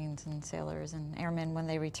and Marines and sailors and airmen when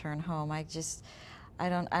they return home. I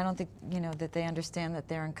don't think, that they understand that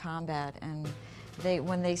they're in combat, and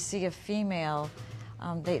when they see a female,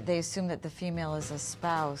 they assume that the female is a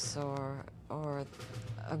spouse or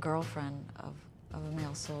a girlfriend of a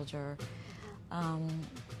male soldier.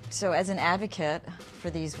 So as an advocate for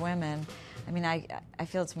these women, I mean, I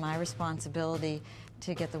feel it's my responsibility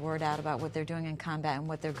to get the word out about what they're doing in combat and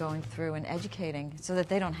what they're going through, and educating so that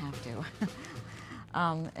they don't have to.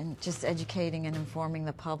 And just educating and informing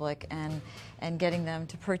the public, and getting them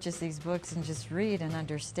to purchase these books and just read and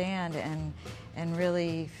understand and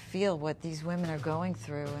really feel what these women are going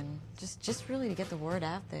through, and just really to get the word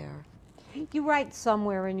out there. You write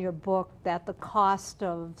somewhere in your book that the cost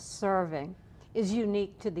of serving is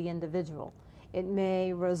unique to the individual. It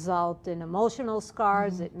may result in emotional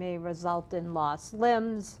scars, it may result in lost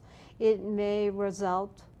limbs, it may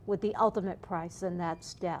result with the ultimate price, and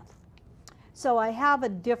that's death. So I have a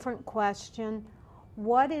different question.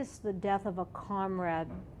 What is the death of a comrade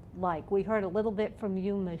like? We heard a little bit from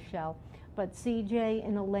you, Michelle, but CJ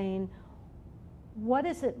and Elaine, what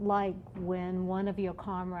is it like when one of your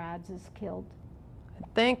comrades is killed? I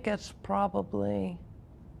think it's probably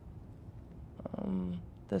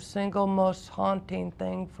the single most haunting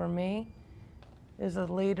thing for me as a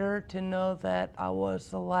leader, to know that I was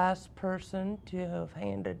the last person to have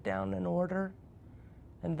handed down an order,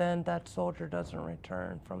 and then that soldier doesn't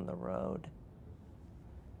return from the road.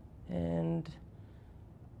 And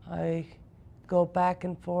I go back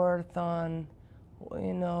and forth on,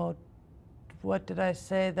 what did I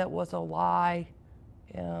say that was a lie?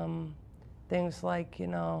 Things like,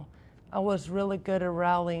 I was really good at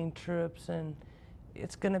rallying troops, and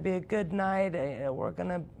it's going to be a good night. We're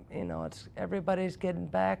going to, everybody's getting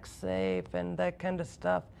back safe and that kind of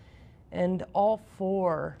stuff. And all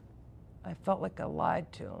four, I felt like I lied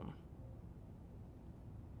to them.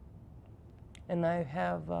 And I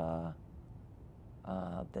have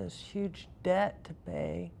this huge debt to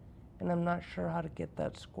pay, and I'm not sure how to get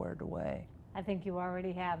that squared away. I think you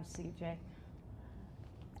already have, CJ.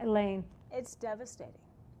 Elaine. It's devastating.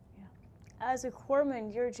 Yeah. As a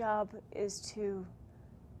corpsman, your job is to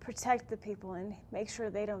protect the people and make sure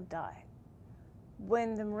they don't die.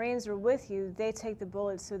 When the Marines are with you, they take the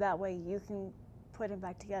bullets so that way you can put them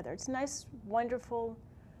back together. It's a nice, wonderful,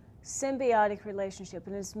 symbiotic relationship,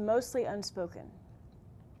 and it's mostly unspoken.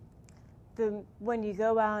 When you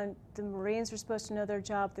go out, the Marines are supposed to know their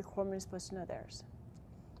job, the corpsmen are supposed to know theirs.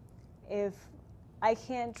 If I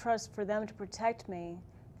can't trust for them to protect me,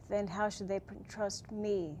 then how should they trust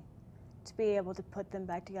me to be able to put them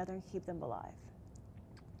back together and keep them alive?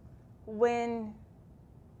 When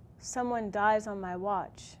someone dies on my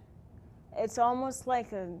watch, it's almost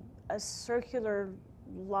like a circular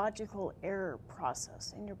logical error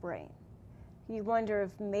process in your brain. You wonder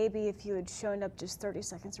if maybe if you had shown up just 30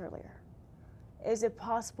 seconds earlier, is it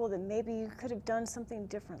possible that maybe you could have done something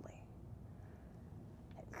differently?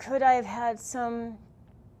 Could I have had some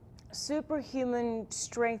superhuman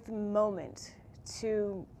strength moment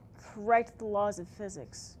to correct the laws of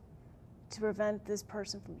physics to prevent this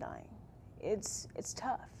person from dying? It's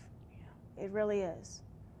tough. Yeah. It really is.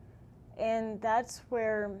 And that's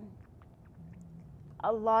where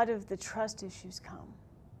a lot of the trust issues come.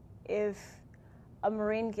 If a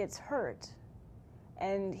Marine gets hurt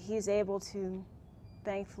and he's able to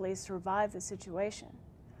thankfully survive the situation,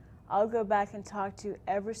 I'll go back and talk to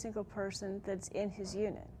every single person that's in his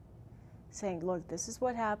unit, saying, look, this is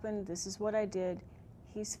what happened, this is what I did,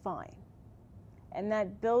 he's fine. And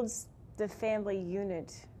that builds the family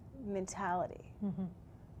unit mentality. Mm-hmm.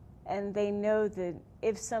 And they know that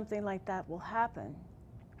if something like that will happen,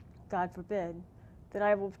 God forbid, that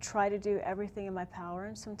I will try to do everything in my power,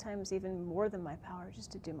 and sometimes even more than my power,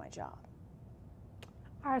 just to do my job.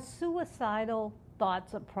 Are suicidal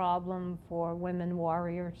thoughts a problem for women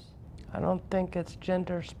warriors? I don't think it's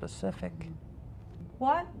gender specific.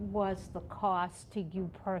 What was the cost to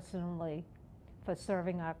you personally for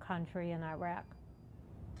serving our country in Iraq?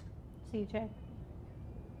 CJ?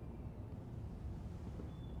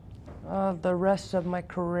 The rest of my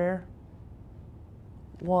career.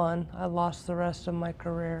 One, I lost the rest of my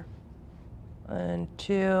career. And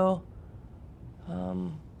two,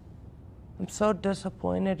 I'm so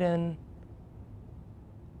disappointed in,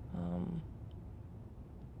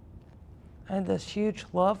 I had this huge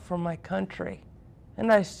love for my country.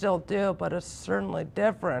 And I still do, but it's certainly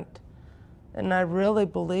different. And I really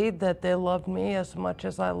believe that they loved me as much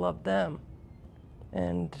as I loved them.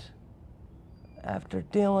 And after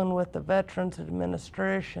dealing with the Veterans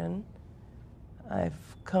Administration,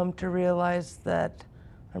 I've come to realize that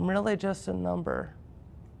I'm really just a number.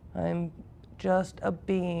 I'm just a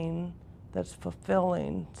being that's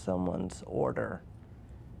fulfilling someone's order.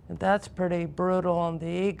 And that's pretty brutal on the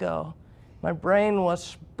ego. My brain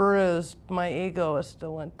was bruised, my ego is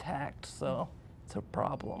still intact, so it's a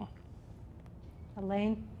problem.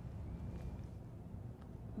 Elaine?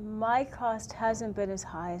 My cost hasn't been as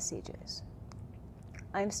high as CJ's.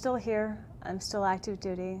 I'm still here, I'm still active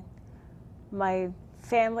duty. My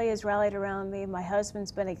family has rallied around me. My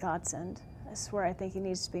husband's been a godsend. I swear I think he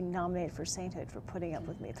needs to be nominated for sainthood for putting up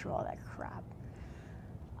with me through all that crap.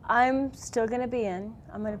 I'm still gonna be in.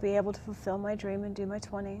 I'm gonna be able to fulfill my dream and do my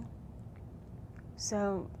 20.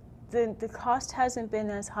 So the cost hasn't been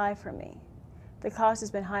as high for me. The cost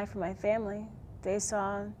has been high for my family. They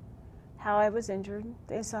saw how I was injured.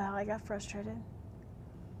 They saw how I got frustrated.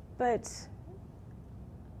 But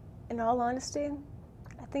in all honesty,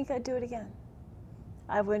 I think I'd do it again.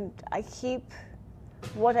 I keep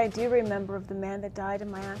what I do remember of the man that died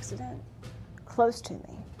in my accident close to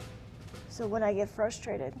me. So when I get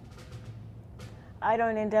frustrated, I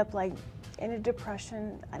don't end up like in a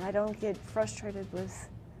depression, and I don't get frustrated with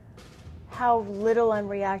how little I'm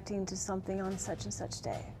reacting to something on such and such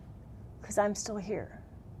day, because I'm still here.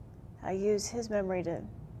 I use his memory to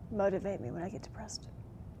motivate me when I get depressed.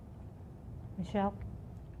 Michelle?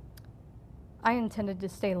 I intended to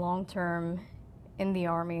stay long-term in the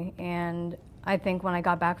Army, and I think when I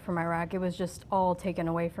got back from Iraq, it was just all taken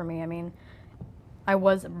away from me. I mean, I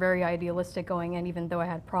was very idealistic going in, even though I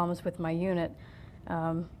had problems with my unit,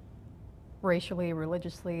 racially,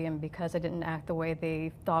 religiously, and because I didn't act the way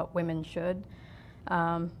they thought women should.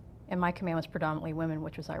 And my command was predominantly women,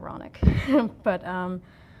 which was ironic. But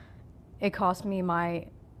it cost me my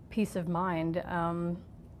peace of mind.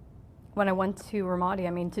 When I went to Ramadi, I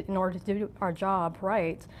mean, in order to do our job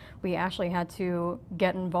right, we actually had to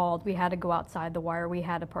get involved. We had to go outside the wire. We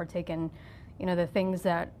had to partake in, the things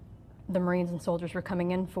that the Marines and soldiers were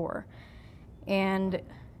coming in for. And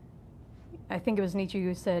I think it was Nietzsche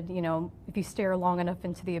who said, if you stare long enough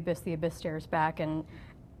into the abyss stares back. And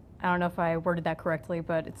I don't know if I worded that correctly,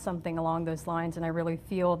 but it's something along those lines. And I really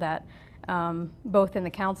feel that both in the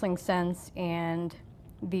counseling sense and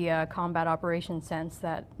the combat operations sense,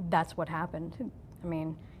 that's what happened. I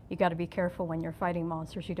mean, you got to be careful when you're fighting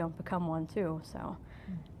monsters, you don't become one too. So,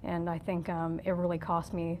 and I think it really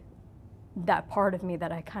cost me that part of me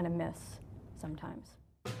that I kind of miss sometimes.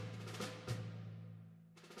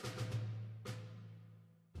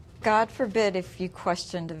 God forbid if you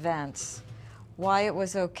questioned events, why it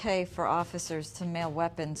was okay for officers to mail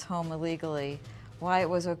weapons home illegally, why it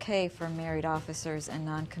was okay for married officers and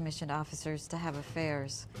non-commissioned officers to have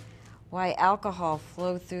affairs, why alcohol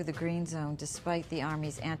flowed through the green zone despite the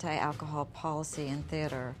Army's anti-alcohol policy in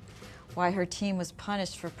theater, why her team was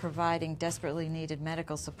punished for providing desperately needed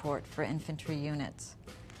medical support for infantry units,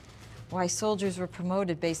 why soldiers were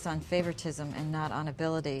promoted based on favoritism and not on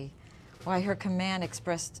ability, why her command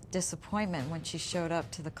expressed disappointment when she showed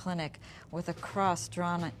up to the clinic with a cross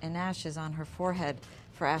drawn in ashes on her forehead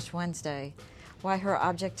for Ash Wednesday, why her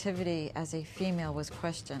objectivity as a female was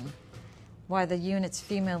questioned, why the unit's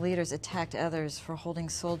female leaders attacked others for holding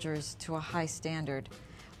soldiers to a high standard,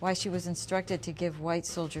 why she was instructed to give white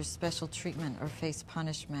soldiers special treatment or face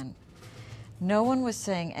punishment. No one was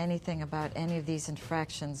saying anything about any of these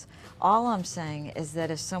infractions. All I'm saying is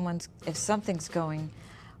that if something's going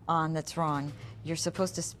on that's wrong, you're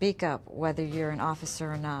supposed to speak up, whether you're an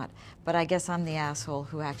officer or not. But I guess I'm the asshole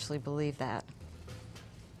who actually believed that.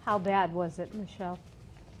 How bad was it, Michelle?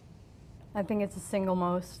 I think it's the single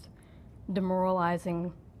most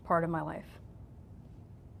demoralizing part of my life.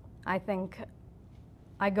 I think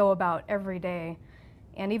I go about every day,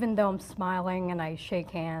 and even though I'm smiling and I shake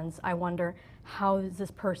hands, I wonder, how is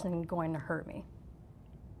this person going to hurt me?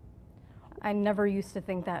 I never used to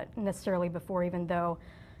think that necessarily before, even though,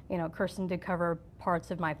 you know, Kirsten did cover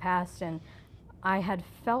parts of my past, and I had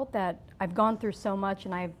felt that I've gone through so much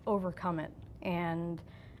and I've overcome it. And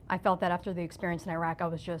I felt that after the experience in Iraq, I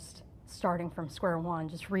was just starting from square one,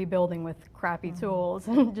 just rebuilding with crappy tools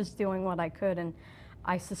and just doing what I could. And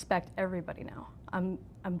I suspect everybody now. I'm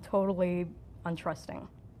totally untrusting.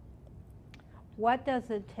 What does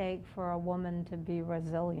it take for a woman to be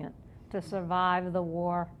resilient, to survive the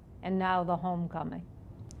war and now the homecoming?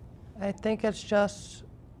 I think it's just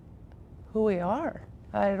who we are.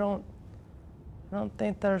 I don't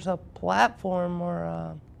think there's a platform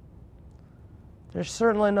or there's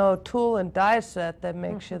certainly no tool and die set that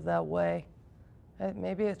makes you that way.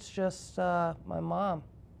 Maybe it's just my mom.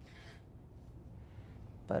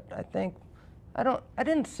 But I think, I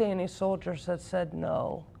didn't see any soldiers that said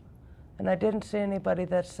no. And I didn't see anybody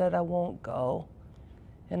that said I won't go.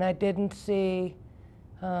 And I didn't see,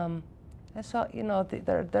 I saw, you know,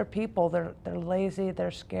 they're people, they're lazy,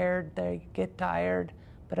 they're scared, they get tired.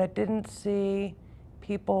 But I didn't see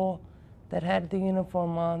people that had the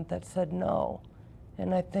uniform on that said no.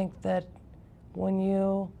 And I think that when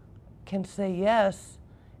you can say yes,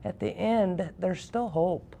 at the end, there's still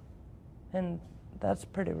hope. And that's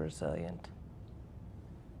pretty resilient.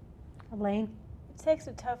 Elaine? It takes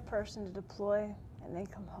a tough person to deploy and then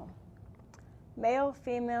come home. Male,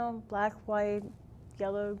 female, black, white,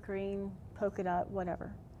 yellow, green, polka dot,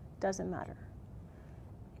 whatever. Doesn't matter.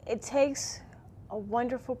 It takes a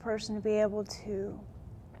wonderful person to be able to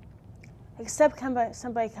accept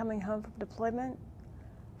somebody coming home from deployment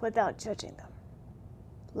without judging them.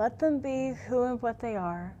 Let them be who and what they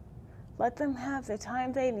are. Let them have the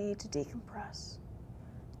time they need to decompress.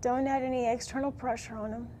 Don't add any external pressure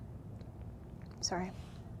on them. Sorry.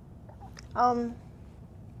 And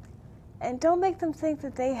don't make them think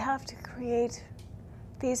that they have to create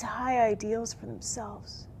these high ideals for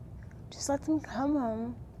themselves. Just let them come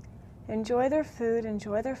home, enjoy their food,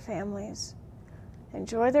 enjoy their families,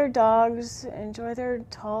 enjoy their dogs, enjoy their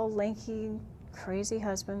tall, lanky, crazy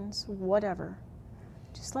husbands, whatever.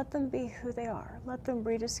 Just let them be who they are. Let them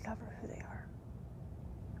rediscover who they are.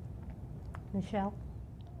 Michelle?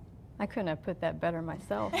 I couldn't have put that better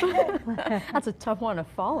myself. That's a tough one to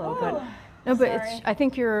follow, but no, but I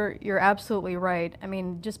think you're absolutely right. I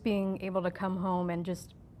mean, just being able to come home and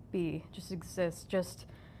just exist, just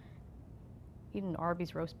eat an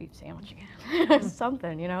Arby's roast beef sandwich again,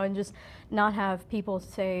 something, you know, and just not have people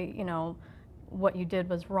say, you know, what you did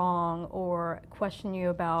was wrong or question you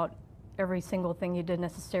about every single thing you did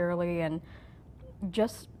necessarily, and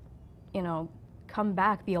just, you know, come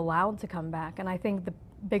back, be allowed to come back. And I think the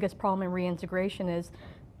biggest problem in reintegration is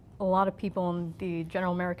a lot of people in the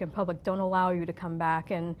general American public don't allow you to come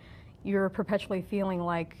back, and you're perpetually feeling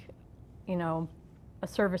like, you know, a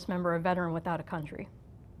service member, a veteran without a country.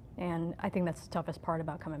 And I think that's the toughest part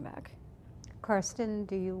about coming back. Kirsten,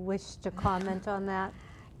 do you wish to comment on that?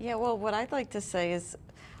 Yeah, well, what I'd like to say is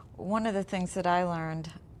one of the things that I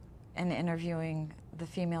learned in interviewing the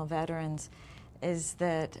female veterans is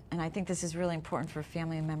that, and I think this is really important for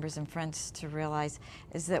family members and friends to realize,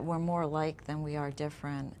 is that we're more alike than we are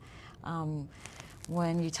different.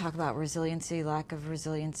 When you talk about resiliency, lack of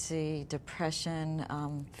resiliency, depression,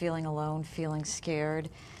 feeling alone, feeling scared,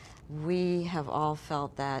 we have all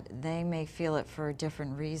felt that. They may feel it for a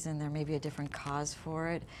different reason. There may be a different cause for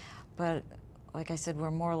it. But like I said, we're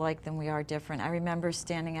more alike than we are different. I remember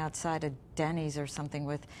standing outside a Denny's or something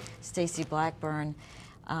with Stacy Blackburn,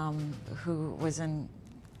 who was in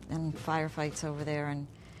firefights over there,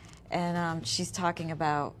 and she's talking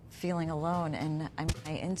about feeling alone, and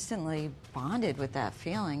I instantly bonded with that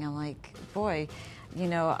feeling. I'm like, boy, you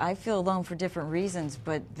know, I feel alone for different reasons,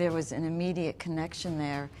 but there was an immediate connection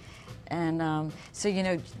there. And so, you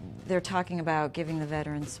know, they're talking about giving the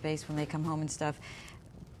veterans space when they come home and stuff,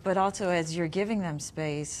 but also as you're giving them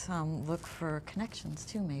space, look for connections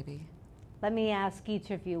too, maybe. Let me ask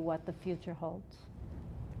each of you what the future holds.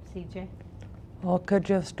 CJ? Well, could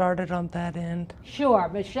you have started on that end? Sure,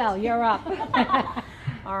 Michelle, you're up.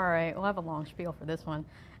 All right, we'll have a long spiel for this one.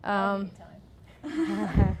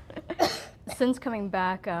 Since coming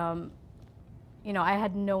back, you know, I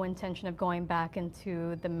had no intention of going back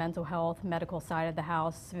into the mental health, medical side of the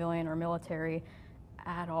house, civilian or military,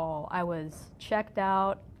 at all. I was checked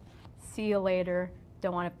out, see you later,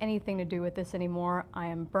 don't want to have anything to do with this anymore, I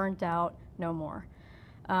am burnt out, no more.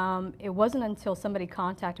 It wasn't until somebody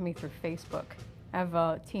contacted me through Facebook. I have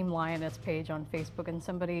a Team Lioness page on Facebook, and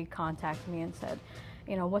somebody contacted me and said,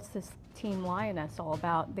 you know, what's this Team Lioness all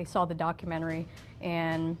about? They saw the documentary,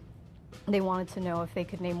 and they wanted to know if they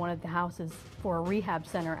could name one of the houses for a rehab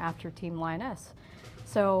center after Team Lioness.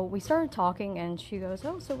 So we started talking, and she goes,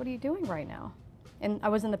 "Oh, so what are you doing right now?" And I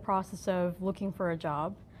was in the process of looking for a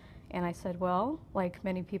job. And I said, well, like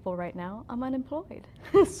many people right now, I'm unemployed.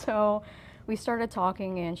 So we started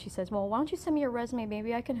talking, and she says, well, why don't you send me your resume?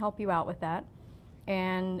 Maybe I can help you out with that.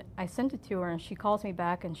 And I sent it to her, and she calls me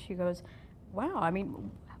back, and she goes, wow, I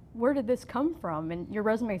mean, where did this come from? And your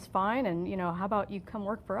resume's fine, and how about you come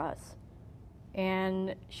work for us?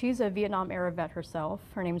 And she's a Vietnam era vet herself.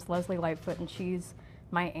 Her name's Leslie Lightfoot, and she's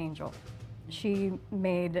my angel. She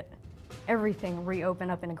made everything reopen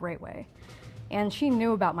up in a great way. And she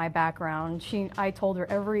knew about my background. I told her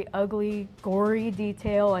every ugly, gory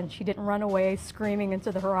detail, and she didn't run away screaming into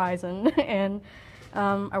the horizon. And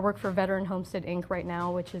I work for Veteran Homestead, Inc. right now,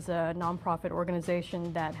 which is a nonprofit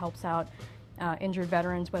organization that helps out injured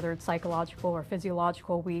veterans, whether it's psychological or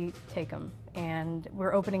physiological. We take them. And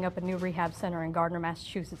we're opening up a new rehab center in Gardner,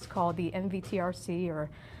 Massachusetts called the MVTRC, or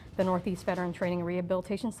the Northeast Veteran Training and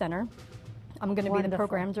Rehabilitation Center. I'm going to be the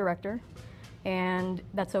program director. And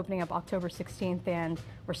that's opening up October 16th, and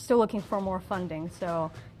we're still looking for more funding.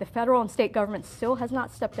 So the federal and state government still has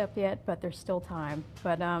not stepped up yet, but there's still time.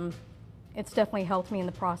 But it's definitely helped me in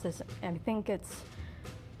the process, and I think it's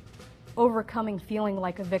overcoming feeling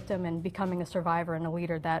like a victim and becoming a survivor and a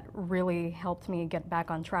leader that really helped me get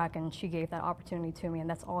back on track, and she gave that opportunity to me, and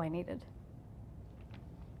that's all I needed.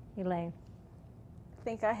 Elaine. I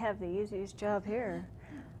think I have the easiest job here.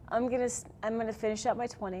 I'm gonna finish up my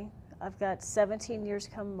 20. I've got 17 years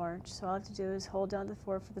come March, so all I have to do is hold down the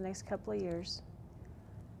fort for the next couple of years.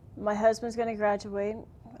 My husband's going to graduate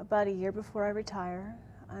about a year before I retire.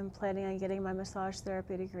 I'm planning on getting my massage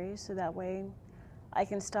therapy degree, so that way I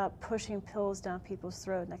can stop pushing pills down people's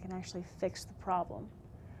throat and I can actually fix the problem.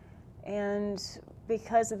 And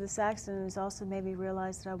because of this accident, it's also made me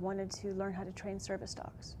realize that I wanted to learn how to train service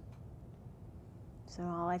dogs. So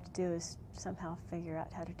all I have to do is somehow figure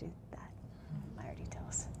out how to do that. Minor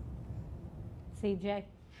details. CJ?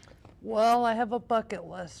 Well, I have a bucket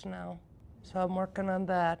list now, so I'm working on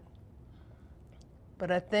that. But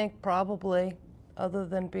I think probably, other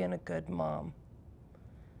than being a good mom,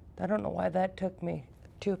 I don't know why that took me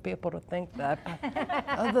 2 people to think that.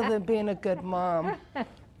 Other than being a good mom,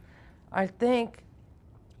 I think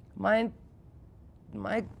my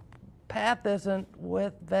path isn't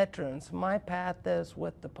with veterans. My path is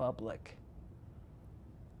with the public.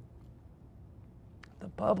 The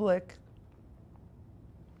public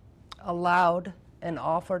allowed and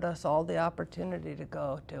offered us all the opportunity to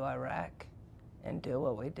go to Iraq and do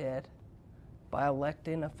what we did by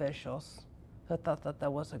electing officials who thought that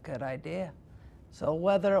that was a good idea. So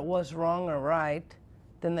whether it was wrong or right,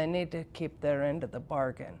 then they need to keep their end of the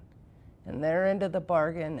bargain. And their end of the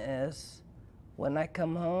bargain is, when I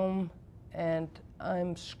come home and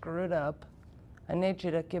I'm screwed up, I need you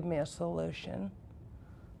to give me a solution,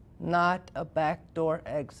 not a backdoor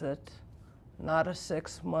exit, not a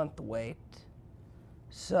 6-month wait.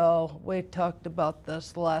 So we talked about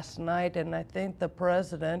this last night, and I think the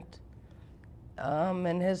president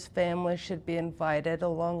and his family should be invited,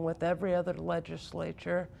 along with every other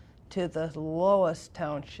legislature, to the lowest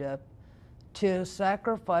township to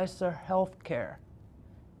sacrifice their health care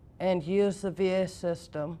and use the VA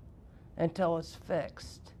system until it's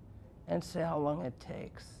fixed and see how long it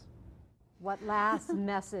takes. What last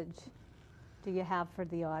message do you have for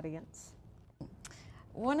the audience?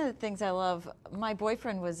 One of the things I love, my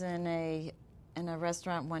boyfriend was in a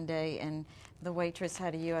restaurant one day, and the waitress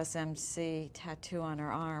had a USMC tattoo on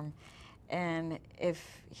her arm. And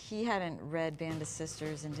if he hadn't read Band of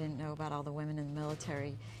Sisters and didn't know about all the women in the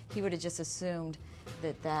military, he would have just assumed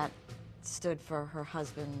that that stood for her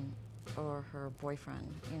husband or her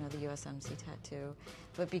boyfriend, the USMC tattoo.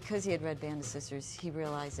 But because he had read Band of Sisters, he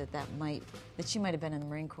realized that she might have been in the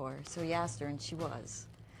Marine Corps. So he asked her, and she was.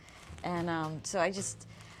 And so I just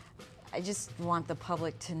want the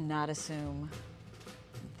public to not assume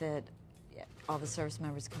that all the service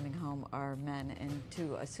members coming home are men, and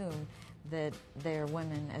to assume that they're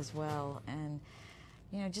women as well, and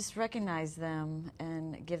just recognize them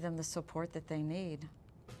and give them the support that they need,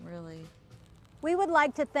 really. We would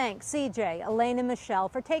like to thank CJ, Elaine, and Michelle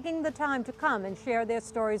for taking the time to come and share their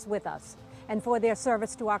stories with us and for their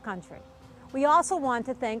service to our country. We also want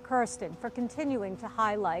to thank Kirsten for continuing to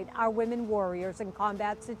highlight our women warriors in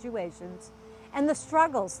combat situations and the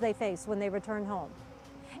struggles they face when they return home.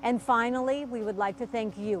 And finally, we would like to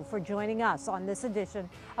thank you for joining us on this edition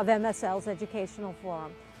of MSL's Educational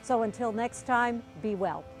Forum. So until next time, be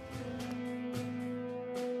well.